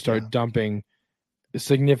unless you start dumping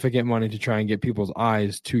significant money to try and get people's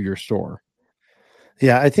eyes to your store.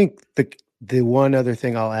 Yeah. I think the one other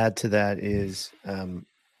thing I'll add to that is,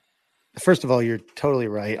 first of all, you're totally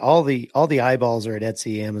right. All the eyeballs are at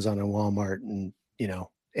Etsy, Amazon, and Walmart, and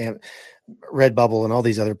Redbubble and all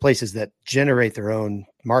these other places that generate their own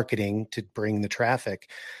marketing to bring the traffic.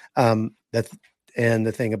 And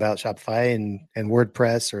the thing about Shopify and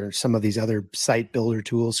WordPress or some of these other site builder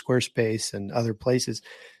tools, Squarespace and other places,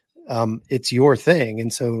 it's your thing.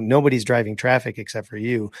 And so nobody's driving traffic except for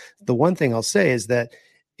you. The one thing I'll say is that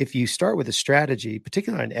if you start with a strategy,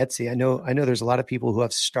 particularly on Etsy, I know there's a lot of people who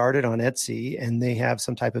have started on Etsy and they have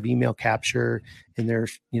some type of email capture in their,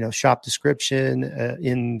 shop description,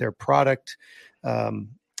 in their product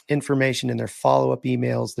information, in their follow-up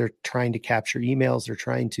emails. They're trying to capture emails. They're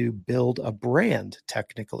trying to build a brand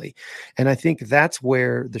technically. And I think that's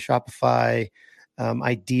where the Shopify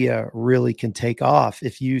idea really can take off.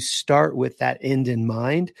 If you start with that end in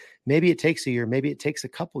mind, maybe it takes a year, maybe it takes a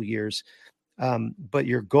couple years. But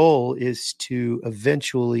your goal is to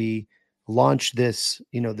eventually launch this,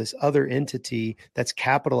 this other entity that's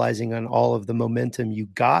capitalizing on all of the momentum you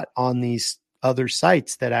got on these other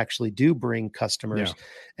sites that actually do bring customers,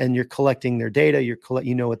 and you're collecting their data. You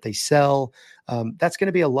know what they sell. That's going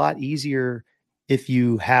to be a lot easier if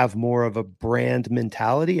you have more of a brand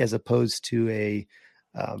mentality as opposed to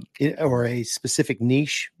or a specific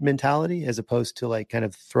niche mentality, as opposed to like kind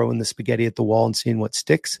of throwing the spaghetti at the wall and seeing what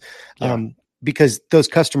sticks. Because those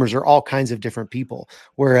customers are all kinds of different people.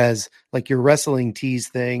 Whereas like your wrestling tees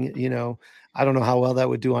thing, I don't know how well that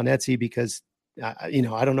would do on Etsy because, I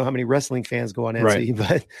don't know how many wrestling fans go on Etsy,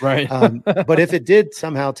 but if it did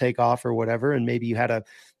somehow take off or whatever, and maybe you had a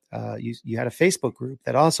Facebook group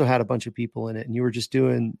that also had a bunch of people in it, and you were just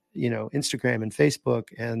doing, Instagram and Facebook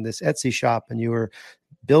and this Etsy shop, and you were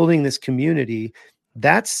building this community,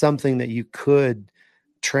 that's something that you could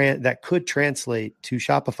that could translate to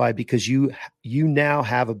Shopify, because you now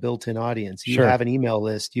have a built-in audience. You have an email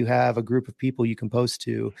list, you have a group of people you can post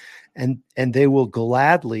to, and they will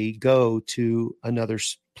gladly go to another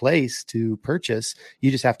place to purchase.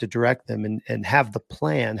 You just have to direct them and have the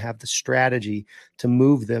plan, have the strategy to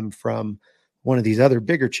move them from one of these other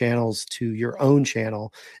bigger channels to your own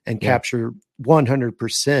channel and capture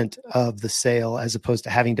 100% of the sale, as opposed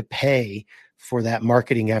to having to pay for that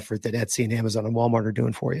marketing effort that Etsy and Amazon and Walmart are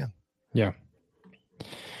doing for you. Yeah.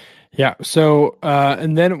 Yeah. So,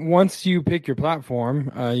 and then once you pick your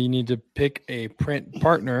platform, you need to pick a print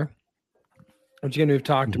partner, which again, we've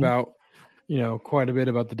talked about, quite a bit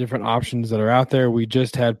about the different options that are out there. We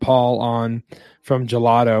just had Paul on from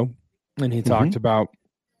Gelato, and he talked about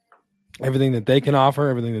everything that they can offer,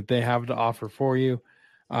 everything that they have to offer for you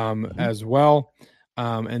as well.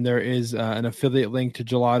 And there is an affiliate link to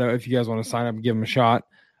Gelato if you guys want to sign up and give them a shot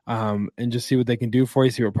and just see what they can do for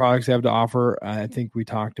you, see what products they have to offer. I think we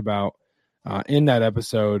talked about in that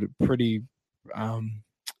episode pretty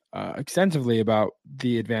extensively about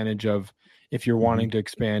the advantage of if you're wanting to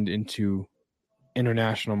expand into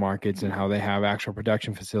international markets and how they have actual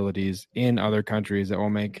production facilities in other countries that will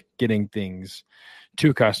make getting things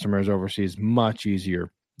to customers overseas much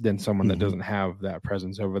easier than someone that doesn't have that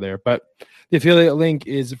presence over there. But the affiliate link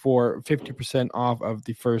is for 50% off of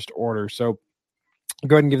the first order. So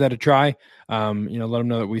go ahead and give that a try. Let them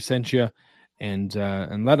know that we sent you, and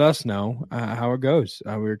let us know how it goes.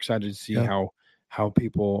 We're excited to see how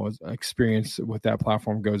people's experience with that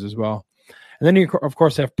platform goes as well. And then you, of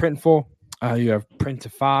course, have Printful. You have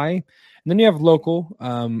Printify. And then you have local,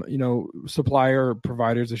 supplier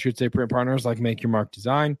providers, I should say, print partners like Make Your Mark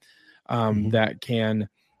Design that can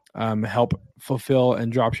help fulfill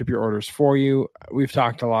and drop ship your orders for you. We've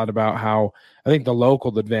talked a lot about how I think the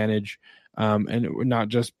local advantage, and it would not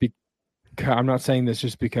just be, I'm not saying this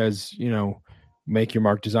just because, Make Your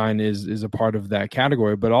Mark Design is a part of that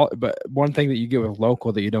category, but one thing that you get with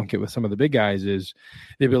local that you don't get with some of the big guys is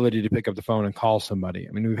the ability to pick up the phone and call somebody.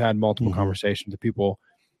 I mean, we've had multiple conversations with people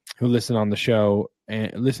who listen to the show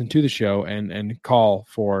and call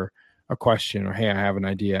for a question or, hey, I have an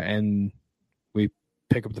idea, and we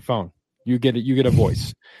pick up the phone. You get a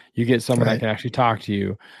voice. You get someone that can actually talk to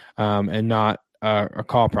you, and not a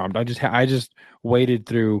call prompt. I just waited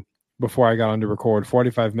through, before I got on to record,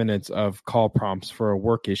 45 minutes of call prompts for a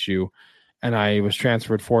work issue, and I was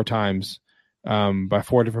transferred 4 times by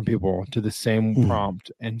 4 different people to the same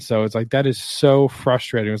prompt. And so it's like, that is so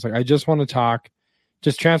frustrating. It's like, I just want to talk.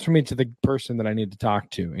 Just transfer me to the person that I need to talk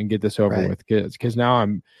to and get this over with. Because now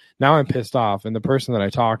I'm pissed off, and the person that I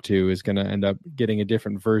talk to is going to end up getting a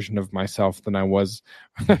different version of myself than I was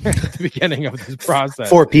at the beginning of this process.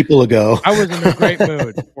 4 people ago, I was in a great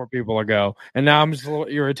mood 4 people ago, and now I'm just a little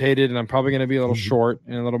irritated, and I'm probably going to be a little short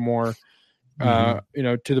and a little more, to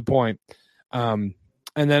the point. And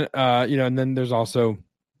then there's also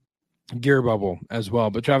Gear Bubble as well.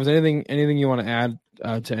 But Travis, anything you want to add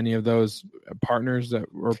to any of those partners that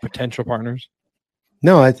or potential partners?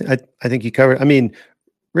 No, I think you covered. I mean,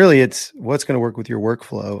 really, it's what's going to work with your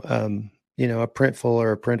workflow. A Printful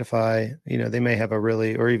or a Printify, they may have a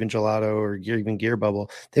really, or even Gelato or even Gear Bubble,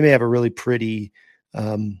 they may have a really pretty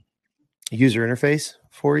user interface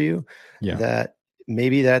for you Yeah. that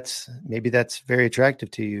maybe that's very attractive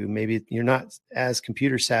to you. Maybe you're not as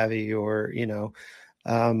computer savvy, or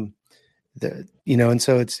um, and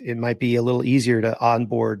so it might be a little easier to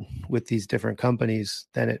onboard with these different companies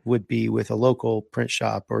than it would be with a local print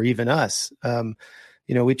shop or even us.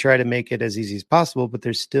 We try to make it as easy as possible, but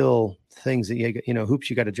there's still things that hoops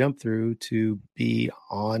you got to jump through to be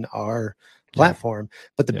on our platform.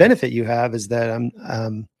 But the benefit you have is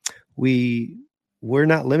that we're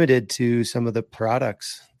not limited to some of the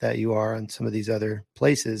products that you are on some of these other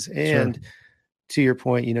places. And to your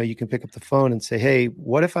point, you can pick up the phone and say, hey,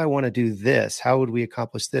 what if I want to do this? How would we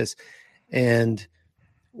accomplish this? And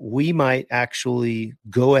we might actually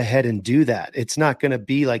go ahead and do that. It's not going to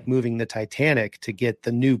be like moving the Titanic to get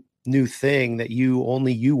the new thing that you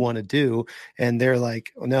want to do. And they're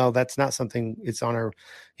like, oh, no, that's not something it's on our,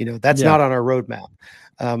 that's not on our roadmap.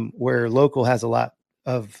 Where local has a lot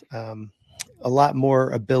more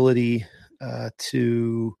ability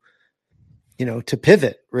to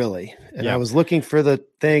pivot, really. And I was looking for the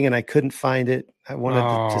thing and I couldn't find it. I wanted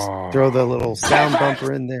to just throw the little sound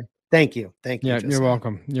bumper in there. Thank you. Yeah, Josiah.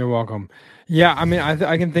 you're welcome. Yeah, I mean,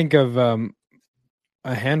 I can think of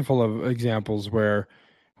a handful of examples where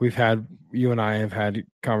you and I have had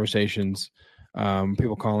conversations.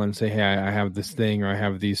 People call in and say, hey, I have this thing, or I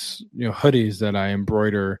have these hoodies that I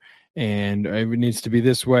embroider, and it needs to be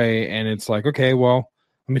this way. And it's like, okay, well,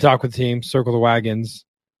 let me talk with the team, circle the wagons.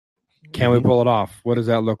 Can we pull it off? What does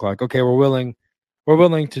that look like? Okay, we're willing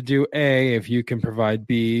to do A if you can provide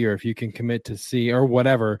B, or if you can commit to C, or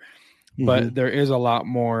whatever. But there is a lot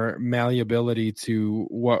more malleability to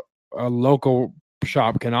what a local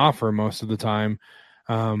shop can offer most of the time,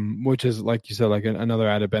 which is, like you said, like another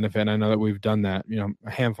added benefit. And I know that we've done that,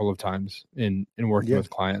 a handful of times in working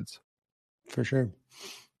with clients. For sure.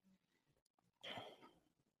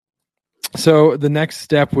 So the next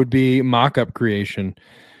step would be mock-up creation.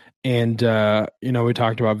 And, we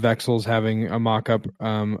talked about Vexels having a mock-up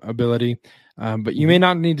ability, but you may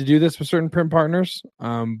not need to do this with certain print partners.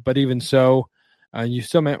 But even so, you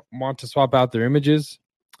still might want to swap out their images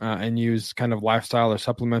and use kind of lifestyle or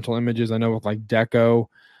supplemental images. I know with like Deco,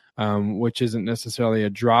 which isn't necessarily a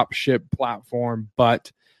drop ship platform,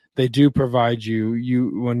 but they do provide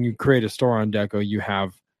when you create a store on Deco, you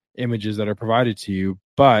have images that are provided to you,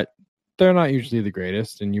 but they're not usually the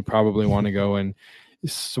greatest. And you probably want to go and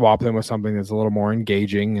swap them with something that's a little more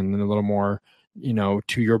engaging and a little more,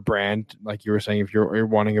 to your brand. Like you were saying, if you're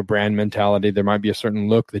wanting a brand mentality, there might be a certain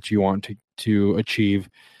look that you want to achieve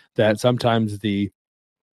that sometimes the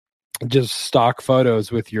just stock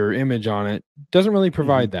photos with your image on it doesn't really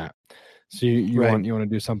provide that. So you want to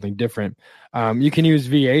do something different. You can use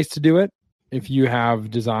VAs to do it. If you have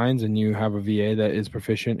designs and you have a VA that is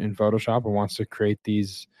proficient in Photoshop and wants to create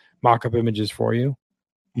these mock-up images for you,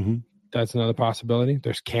 that's another possibility.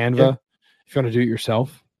 There's Canva. Yeah. If you want to do it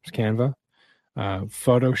yourself, there's Canva.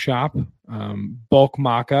 Photoshop, bulk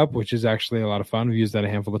mockup, which is actually a lot of fun. We've used that a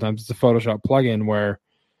handful of times. It's a Photoshop plugin where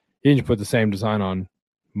you can put the same design on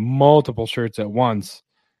multiple shirts at once,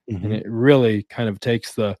 and it really kind of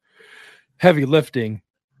takes the heavy lifting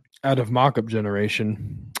out of mockup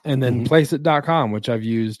generation. And then Placeit.com, which I've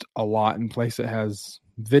used a lot, and Placeit has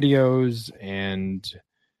videos, and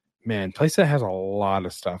man, Placeit has a lot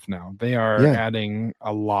of stuff now. They are adding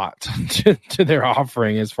a lot to their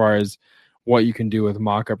offering as far as what you can do with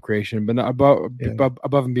mock-up creation. But above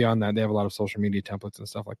and beyond that, they have a lot of social media templates and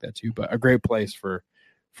stuff like that too. But a great place for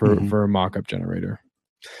a mock-up generator.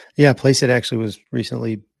 Yeah, Placeit actually was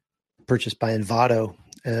recently purchased by Envato,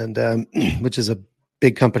 and which is a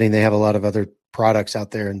big company. And they have a lot of other products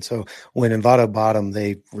out there. And so when Envato bought them,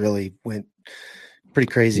 they really went pretty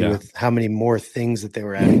crazy with how many more things that they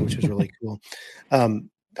were adding, which was really cool.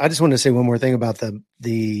 I just wanted to say one more thing about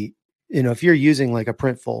the if you're using like a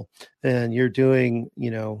Printful and you're doing,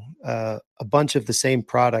 a bunch of the same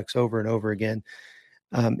products over and over again,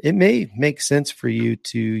 it may make sense for you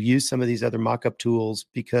to use some of these other mock-up tools,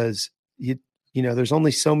 because there's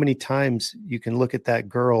only so many times you can look at that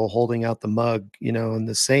girl holding out the mug, and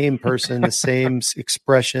the same person, the same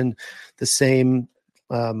expression, the same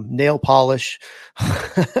nail polish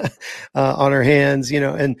on her hands,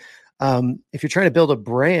 and if you're trying to build a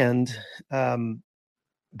brand,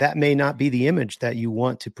 that may not be the image that you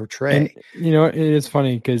want to portray. And, it is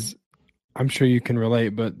funny because I'm sure you can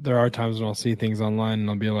relate, but there are times when I'll see things online and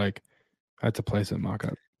I'll be like, that's a Placeit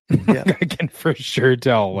mock-up. I can for sure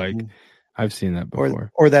tell, like, I've seen that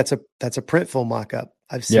before. Or that's a Printful mock-up.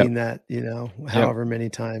 I've seen that, however many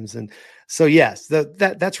times. And so, yes,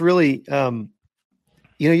 that's really,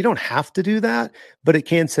 you don't have to do that, but it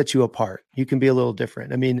can set you apart. You can be a little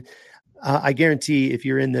different. I mean, I guarantee if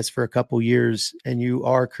you're in this for a couple years and you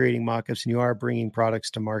are creating mock-ups and you are bringing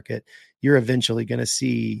products to market, you're eventually going to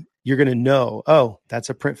see, you're going to know, oh, that's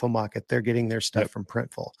a Printful mock-up. They're getting their stuff from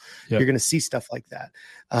Printful. You're going to see stuff like that.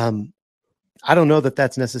 I don't know that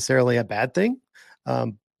that's necessarily a bad thing,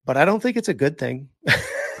 but I don't think it's a good thing.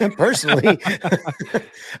 Personally,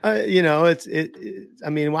 I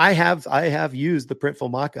mean, I have used the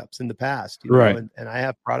Printful mockups in the past, right. And I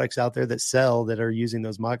have products out there that sell that are using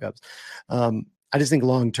those mockups. I just think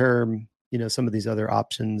long term, some of these other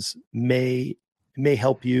options may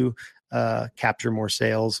help you capture more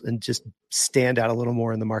sales and just stand out a little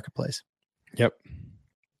more in the marketplace. Yep.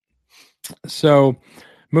 So,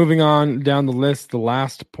 moving on down the list, the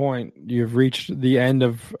last point, you've reached the end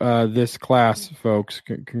of this class, folks.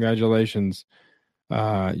 Congratulations.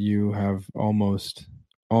 You have almost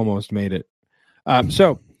made it.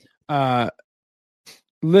 So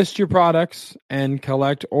list your products and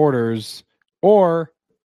collect orders or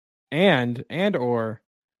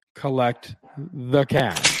collect the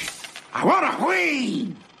cash. I want to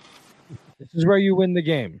win. This is where you win the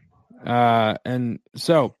game. And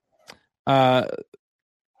so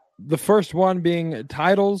the first one being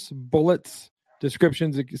titles, bullets,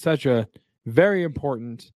 descriptions, etc. Very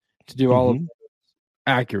important to do all of them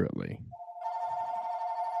accurately.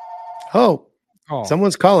 Oh,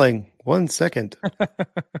 someone's calling. 1 second.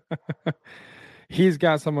 He's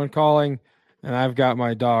got someone calling, and I've got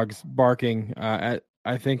my dogs barking at,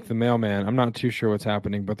 I think, the mailman. I'm not too sure what's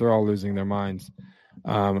happening, but they're all losing their minds.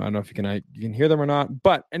 I don't know if you can hear them or not.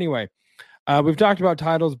 But anyway, we've talked about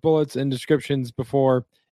titles, bullets, and descriptions before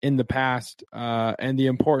in the past, and the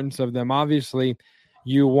importance of them. Obviously,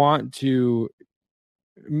 you want to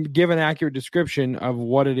give an accurate description of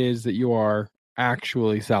what it is that you are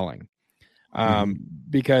actually selling.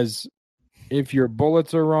 Because if your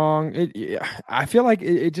bullets are wrong, I feel like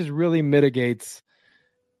it just really mitigates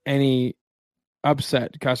any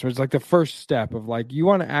upset customers. Like the first step of you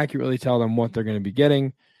want to accurately tell them what they're going to be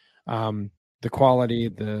getting, the quality,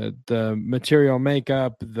 the material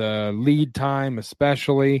makeup, the lead time,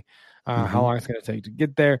 especially how long it's going to take to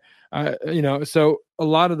get there. So a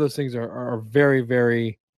lot of those things are very,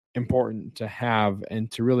 very important to have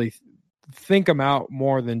and to really think them out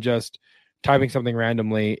more than just typing something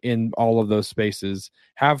randomly in all of those spaces.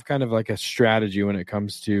 Have kind of like a strategy when it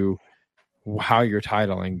comes to how you're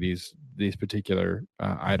titling these particular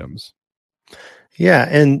items. Yeah,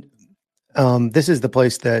 and this is the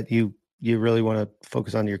place that you really want to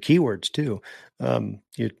focus on your keywords too,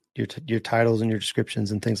 your titles and your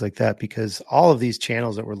descriptions and things like that, because all of these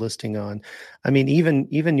channels that we're listing on, I mean,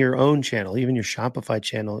 even your own channel, even your Shopify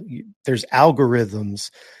channel, there's algorithms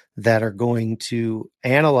that are going to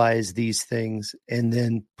analyze these things and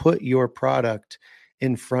then put your product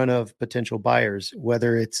in front of potential buyers,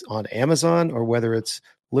 whether it's on Amazon or whether it's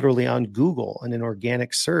literally on Google and an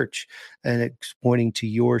organic search, and it's pointing to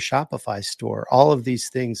your Shopify store. All of these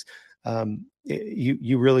things,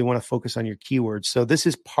 you really want to focus on your keywords. So this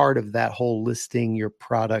is part of that whole listing your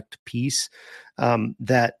product piece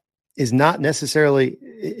that is not necessarily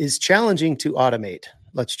is challenging to automate.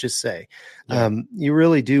 Let's just say, you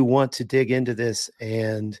really do want to dig into this.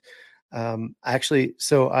 And actually,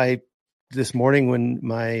 so this morning when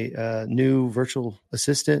my new virtual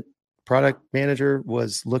assistant product manager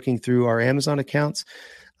was looking through our Amazon accounts,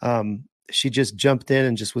 she just jumped in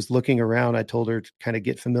and just was looking around. I told her to kind of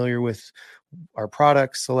get familiar with our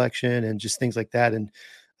product selection and just things like that. And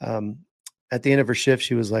at the end of her shift,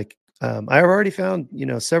 she was like, I've already found,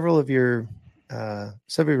 several of your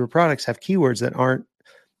products have keywords that aren't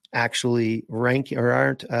actually ranking or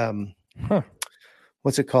aren't,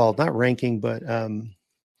 what's it called? Not ranking, but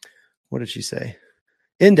what did she say?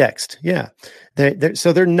 Indexed. Yeah.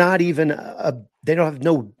 So they're not even, they don't have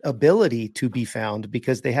no ability to be found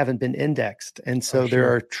because they haven't been indexed. And so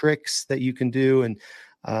there are tricks that you can do. And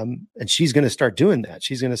she's going to start doing that.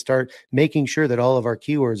 She's going to start making sure that all of our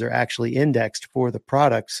keywords are actually indexed for the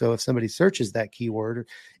product. So if somebody searches that keyword,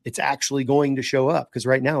 it's actually going to show up, because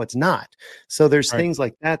right now it's not. So there's things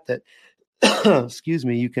like that, excuse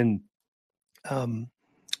me, you can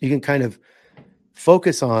kind of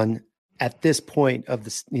focus on at this point of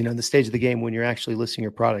this, the stage of the game when you're actually listing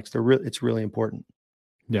your products. It's really important.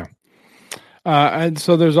 Yeah. And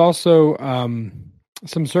so there's also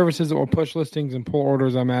some services that will push listings and pull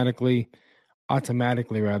orders automatically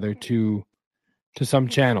to some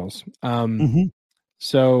channels.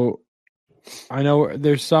 So I know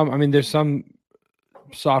there's some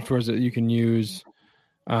softwares that you can use.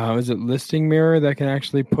 Is it Listing Mirror that can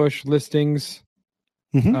actually push listings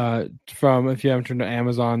from, if you haven't turned to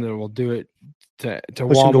Amazon, that will do it to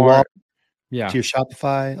Push them to Walmart. Yeah. to your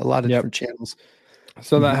Shopify, a lot of different channels.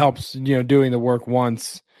 So that helps, doing the work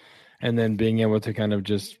once and then being able to kind of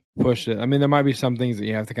just push it. I mean, there might be some things that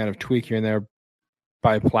you have to kind of tweak here and there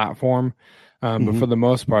by platform. But for the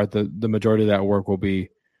most part, the majority of that work will be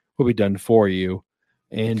done for you.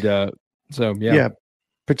 And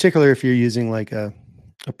particularly if you're using like a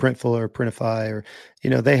Printful or a Printify, or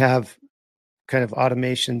they have kind of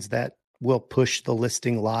automations that will push the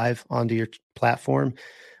listing live onto your platform.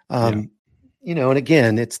 And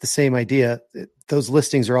again, it's the same idea. Those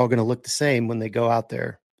listings are all going to look the same when they go out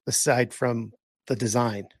there, aside from the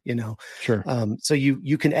design, Sure. So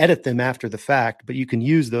you can edit them after the fact, but you can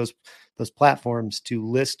use those platforms to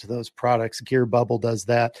list those products. Gear Bubble does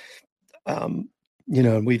that. And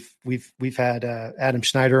we've had Adam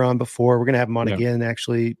Schneider on before. We're going to have him on again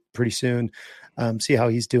actually pretty soon. See how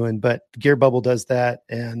he's doing. But Gear Bubble does that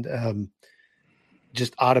and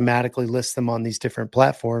just automatically lists them on these different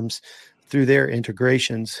platforms through their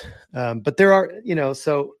integrations. But there are,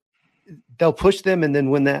 so they'll push them, and then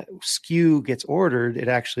when that SKU gets ordered, it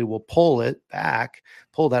actually will pull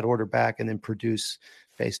that order back, and then produce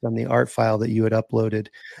based on the art file that you had uploaded.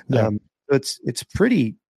 So it's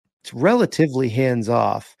relatively hands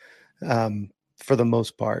off for the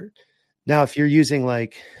most part. Now, if you're using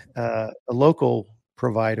like a local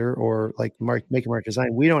provider or like Make and Mark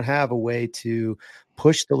Design, we don't have a way to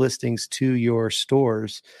push the listings to your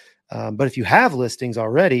stores. But if you have listings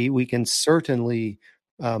already, we can certainly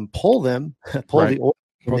pull them, the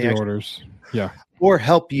orders. Yeah. Or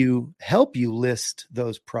help you list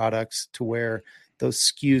those products to where those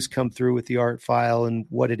SKUs come through with the art file and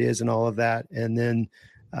what it is and all of that. And then,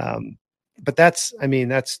 but that's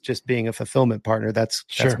just being a fulfillment partner. That's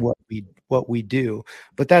what we do,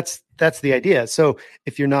 but that's the idea. So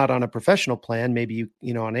if you're not on a professional plan, maybe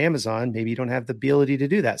on Amazon, maybe you don't have the ability to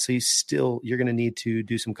do that. So you're going to need to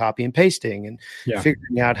do some copy and pasting and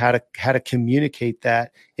figuring out how to communicate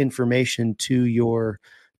that information to your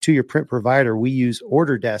print provider. We use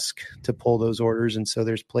Order Desk to pull those orders. And so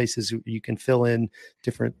there's places you can fill in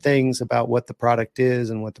different things about what the product is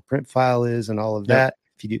and what the print file is and all of that.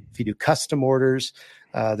 If you do custom orders,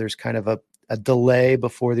 there's kind of a delay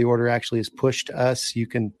before the order actually is pushed to us. You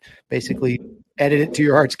can basically edit it to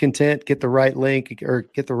your heart's content, get the right link or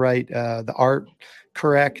get the right, the art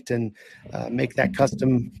correct, and make that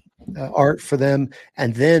custom art for them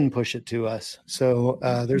and then push it to us. So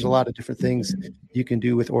there's a lot of different things you can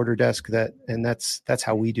do with Order Desk and that's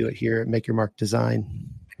how we do it here at Make Your Mark Design.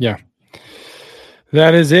 Yeah.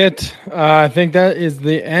 That is it. I think that is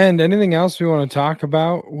the end. Anything else we want to talk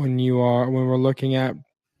about when we're looking at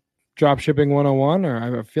Dropshipping 101?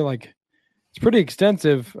 Or I feel like it's pretty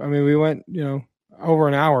extensive. I mean, we went, over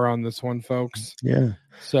an hour on this one, folks. Yeah.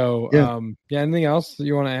 So, anything else that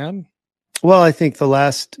you want to add? Well, I think the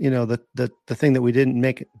last, the thing that we didn't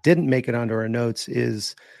make it onto our notes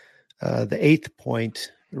is the 8th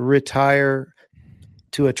point: retire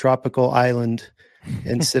to a tropical island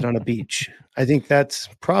and sit on a beach. I think that's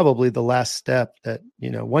probably the last step that,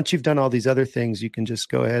 once you've done all these other things, you can just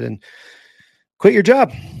go ahead and quit your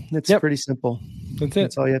job. It's pretty simple. That's it.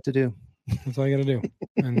 That's all you have to do. That's all you got to do.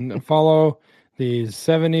 And follow these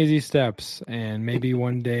 7 easy steps. And maybe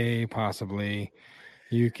one day, possibly,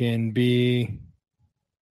 you can be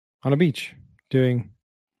on a beach doing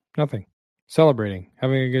nothing, celebrating,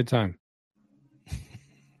 having a good time.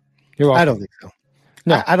 You're welcome. I don't think so.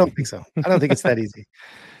 No, I don't think so. I don't think it's that easy.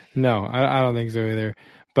 No, I don't think so either.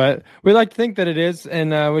 But we like to think that it is,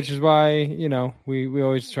 and which is why, we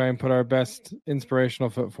always try and put our best inspirational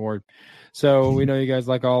foot forward. So we know you guys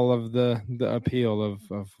like all of the appeal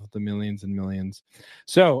of the millions and millions.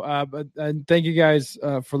 So, but thank you guys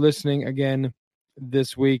for listening again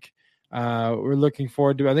this week. We're looking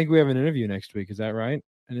forward to, I think we have an interview next week. Is that right?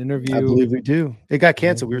 An interview. I believe we do. It got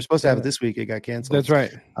canceled. We were supposed to have it this week. It got canceled. That's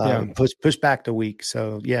right. Yeah. Push back a week.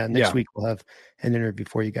 So next week we'll have an interview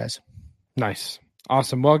for you guys. Nice.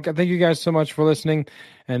 Awesome. Well, thank you guys so much for listening.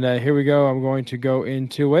 And here we go. I'm going to go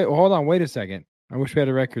into it. Hold on. Wait a second. I wish we had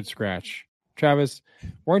a record scratch. Travis,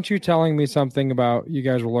 weren't you telling me something about you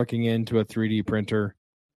guys were looking into a 3D printer?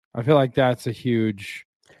 I feel like that's a huge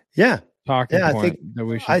talking point that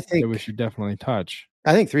we should definitely touch.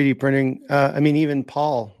 I think 3D printing, even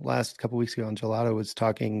Paul last couple of weeks ago on Gelato was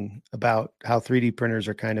talking about how 3D printers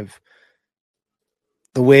are kind of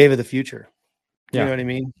the wave of the future. You know what I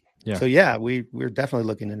mean? Yeah. So we're definitely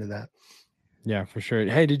looking into that. Yeah, for sure.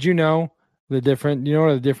 Hey, did you know You know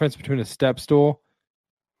what the difference between a step stool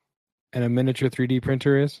and a miniature 3D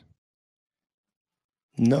printer is?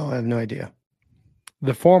 No, I have no idea.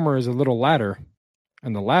 The former is a little ladder,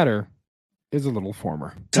 and the latter is a little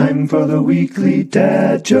former. Time for the weekly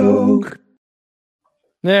dad joke.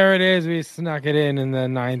 There it is. We snuck it in the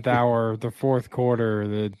ninth hour, the fourth quarter,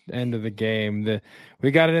 the end of the game.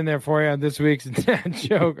 We got it in there for you on this week's dad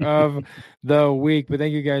joke of the week. But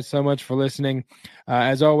thank you guys so much for listening.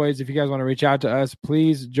 As always, if you guys want to reach out to us,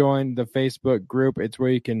 please join the Facebook group. It's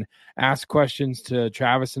where you can ask questions to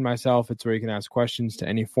Travis and myself. It's where you can ask questions to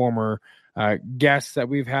any former guests that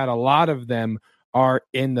we've had. A lot of them are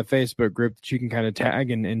in the Facebook group that you can kind of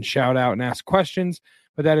tag and shout out and ask questions.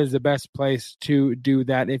 But that is the best place to do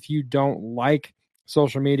that. If you don't like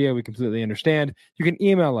social media, we completely understand. You can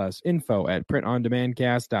email us,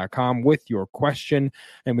 info@printondemandcast.com with your question,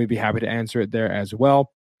 and we'd be happy to answer it there as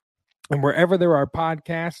well. And wherever there are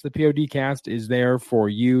podcasts, the PODcast is there for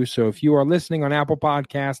you. So if you are listening on Apple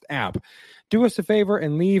Podcast app, do us a favor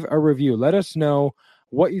and leave a review. Let us know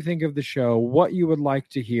what you think of the show, what you would like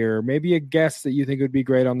to hear, maybe a guest that you think would be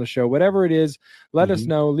great on the show. Whatever it is, let us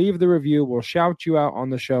know. Leave the review. We'll shout you out on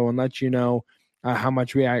the show and let you know how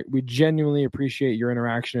much we genuinely appreciate your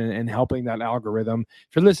interaction and helping that algorithm.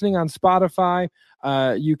 If you're listening on Spotify,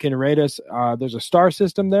 you can rate us. There's a star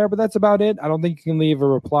system there, but that's about it. I don't think you can leave a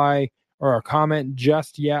reply or a comment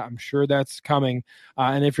just yet. I'm sure that's coming.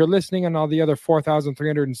 And if you're listening on all the other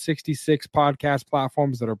 4,366 podcast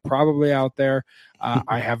platforms that are probably out there,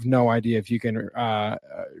 I have no idea if you can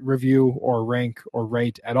review or rank or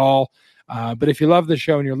rate at all. But if you love the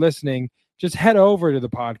show and you're listening, just head over to the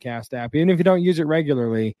podcast app, even if you don't use it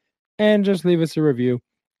regularly, and just leave us a review.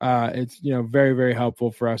 It's very, very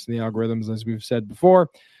helpful for us in the algorithms, as we've said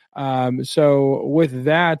before. So with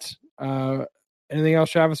that, anything else,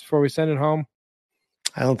 Travis, before we send it home?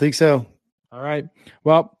 I don't think so. All right.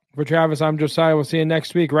 Well, for Travis, I'm Josiah. We'll see you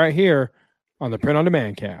next week right here on the Print on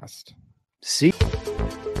Demand cast. See.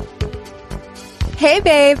 Hey,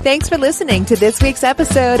 babe. Thanks for listening to this week's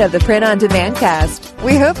episode of the Print on Demand cast.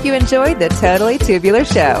 We hope you enjoyed the Totally Tubular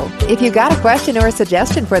Show. If you've got a question or a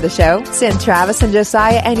suggestion for the show, send Travis and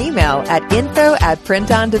Josiah an email at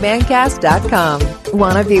info@printondemandcast.com.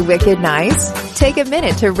 Want to be wicked nice? Take a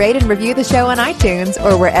minute to rate and review the show on iTunes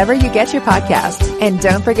or wherever you get your podcasts. And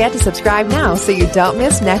don't forget to subscribe now so you don't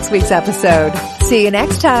miss next week's episode. See you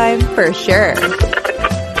next time, for sure.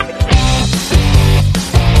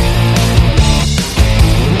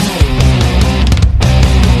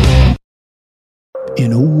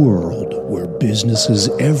 In a world where businesses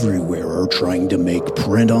everywhere are trying to make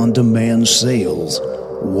print-on-demand sales,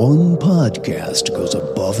 one podcast goes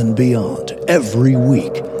above and beyond every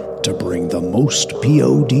week to bring the most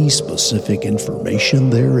POD-specific information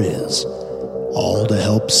there is, all to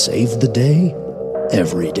help save the day,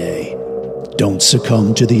 every day. Don't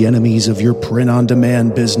succumb to the enemies of your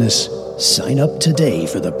print-on-demand business. Sign up today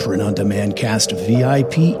for the Print on Demand Cast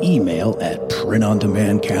VIP email at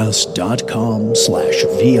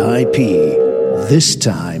printondemandcast.com/VIP. This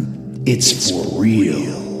time, it's for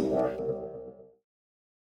real.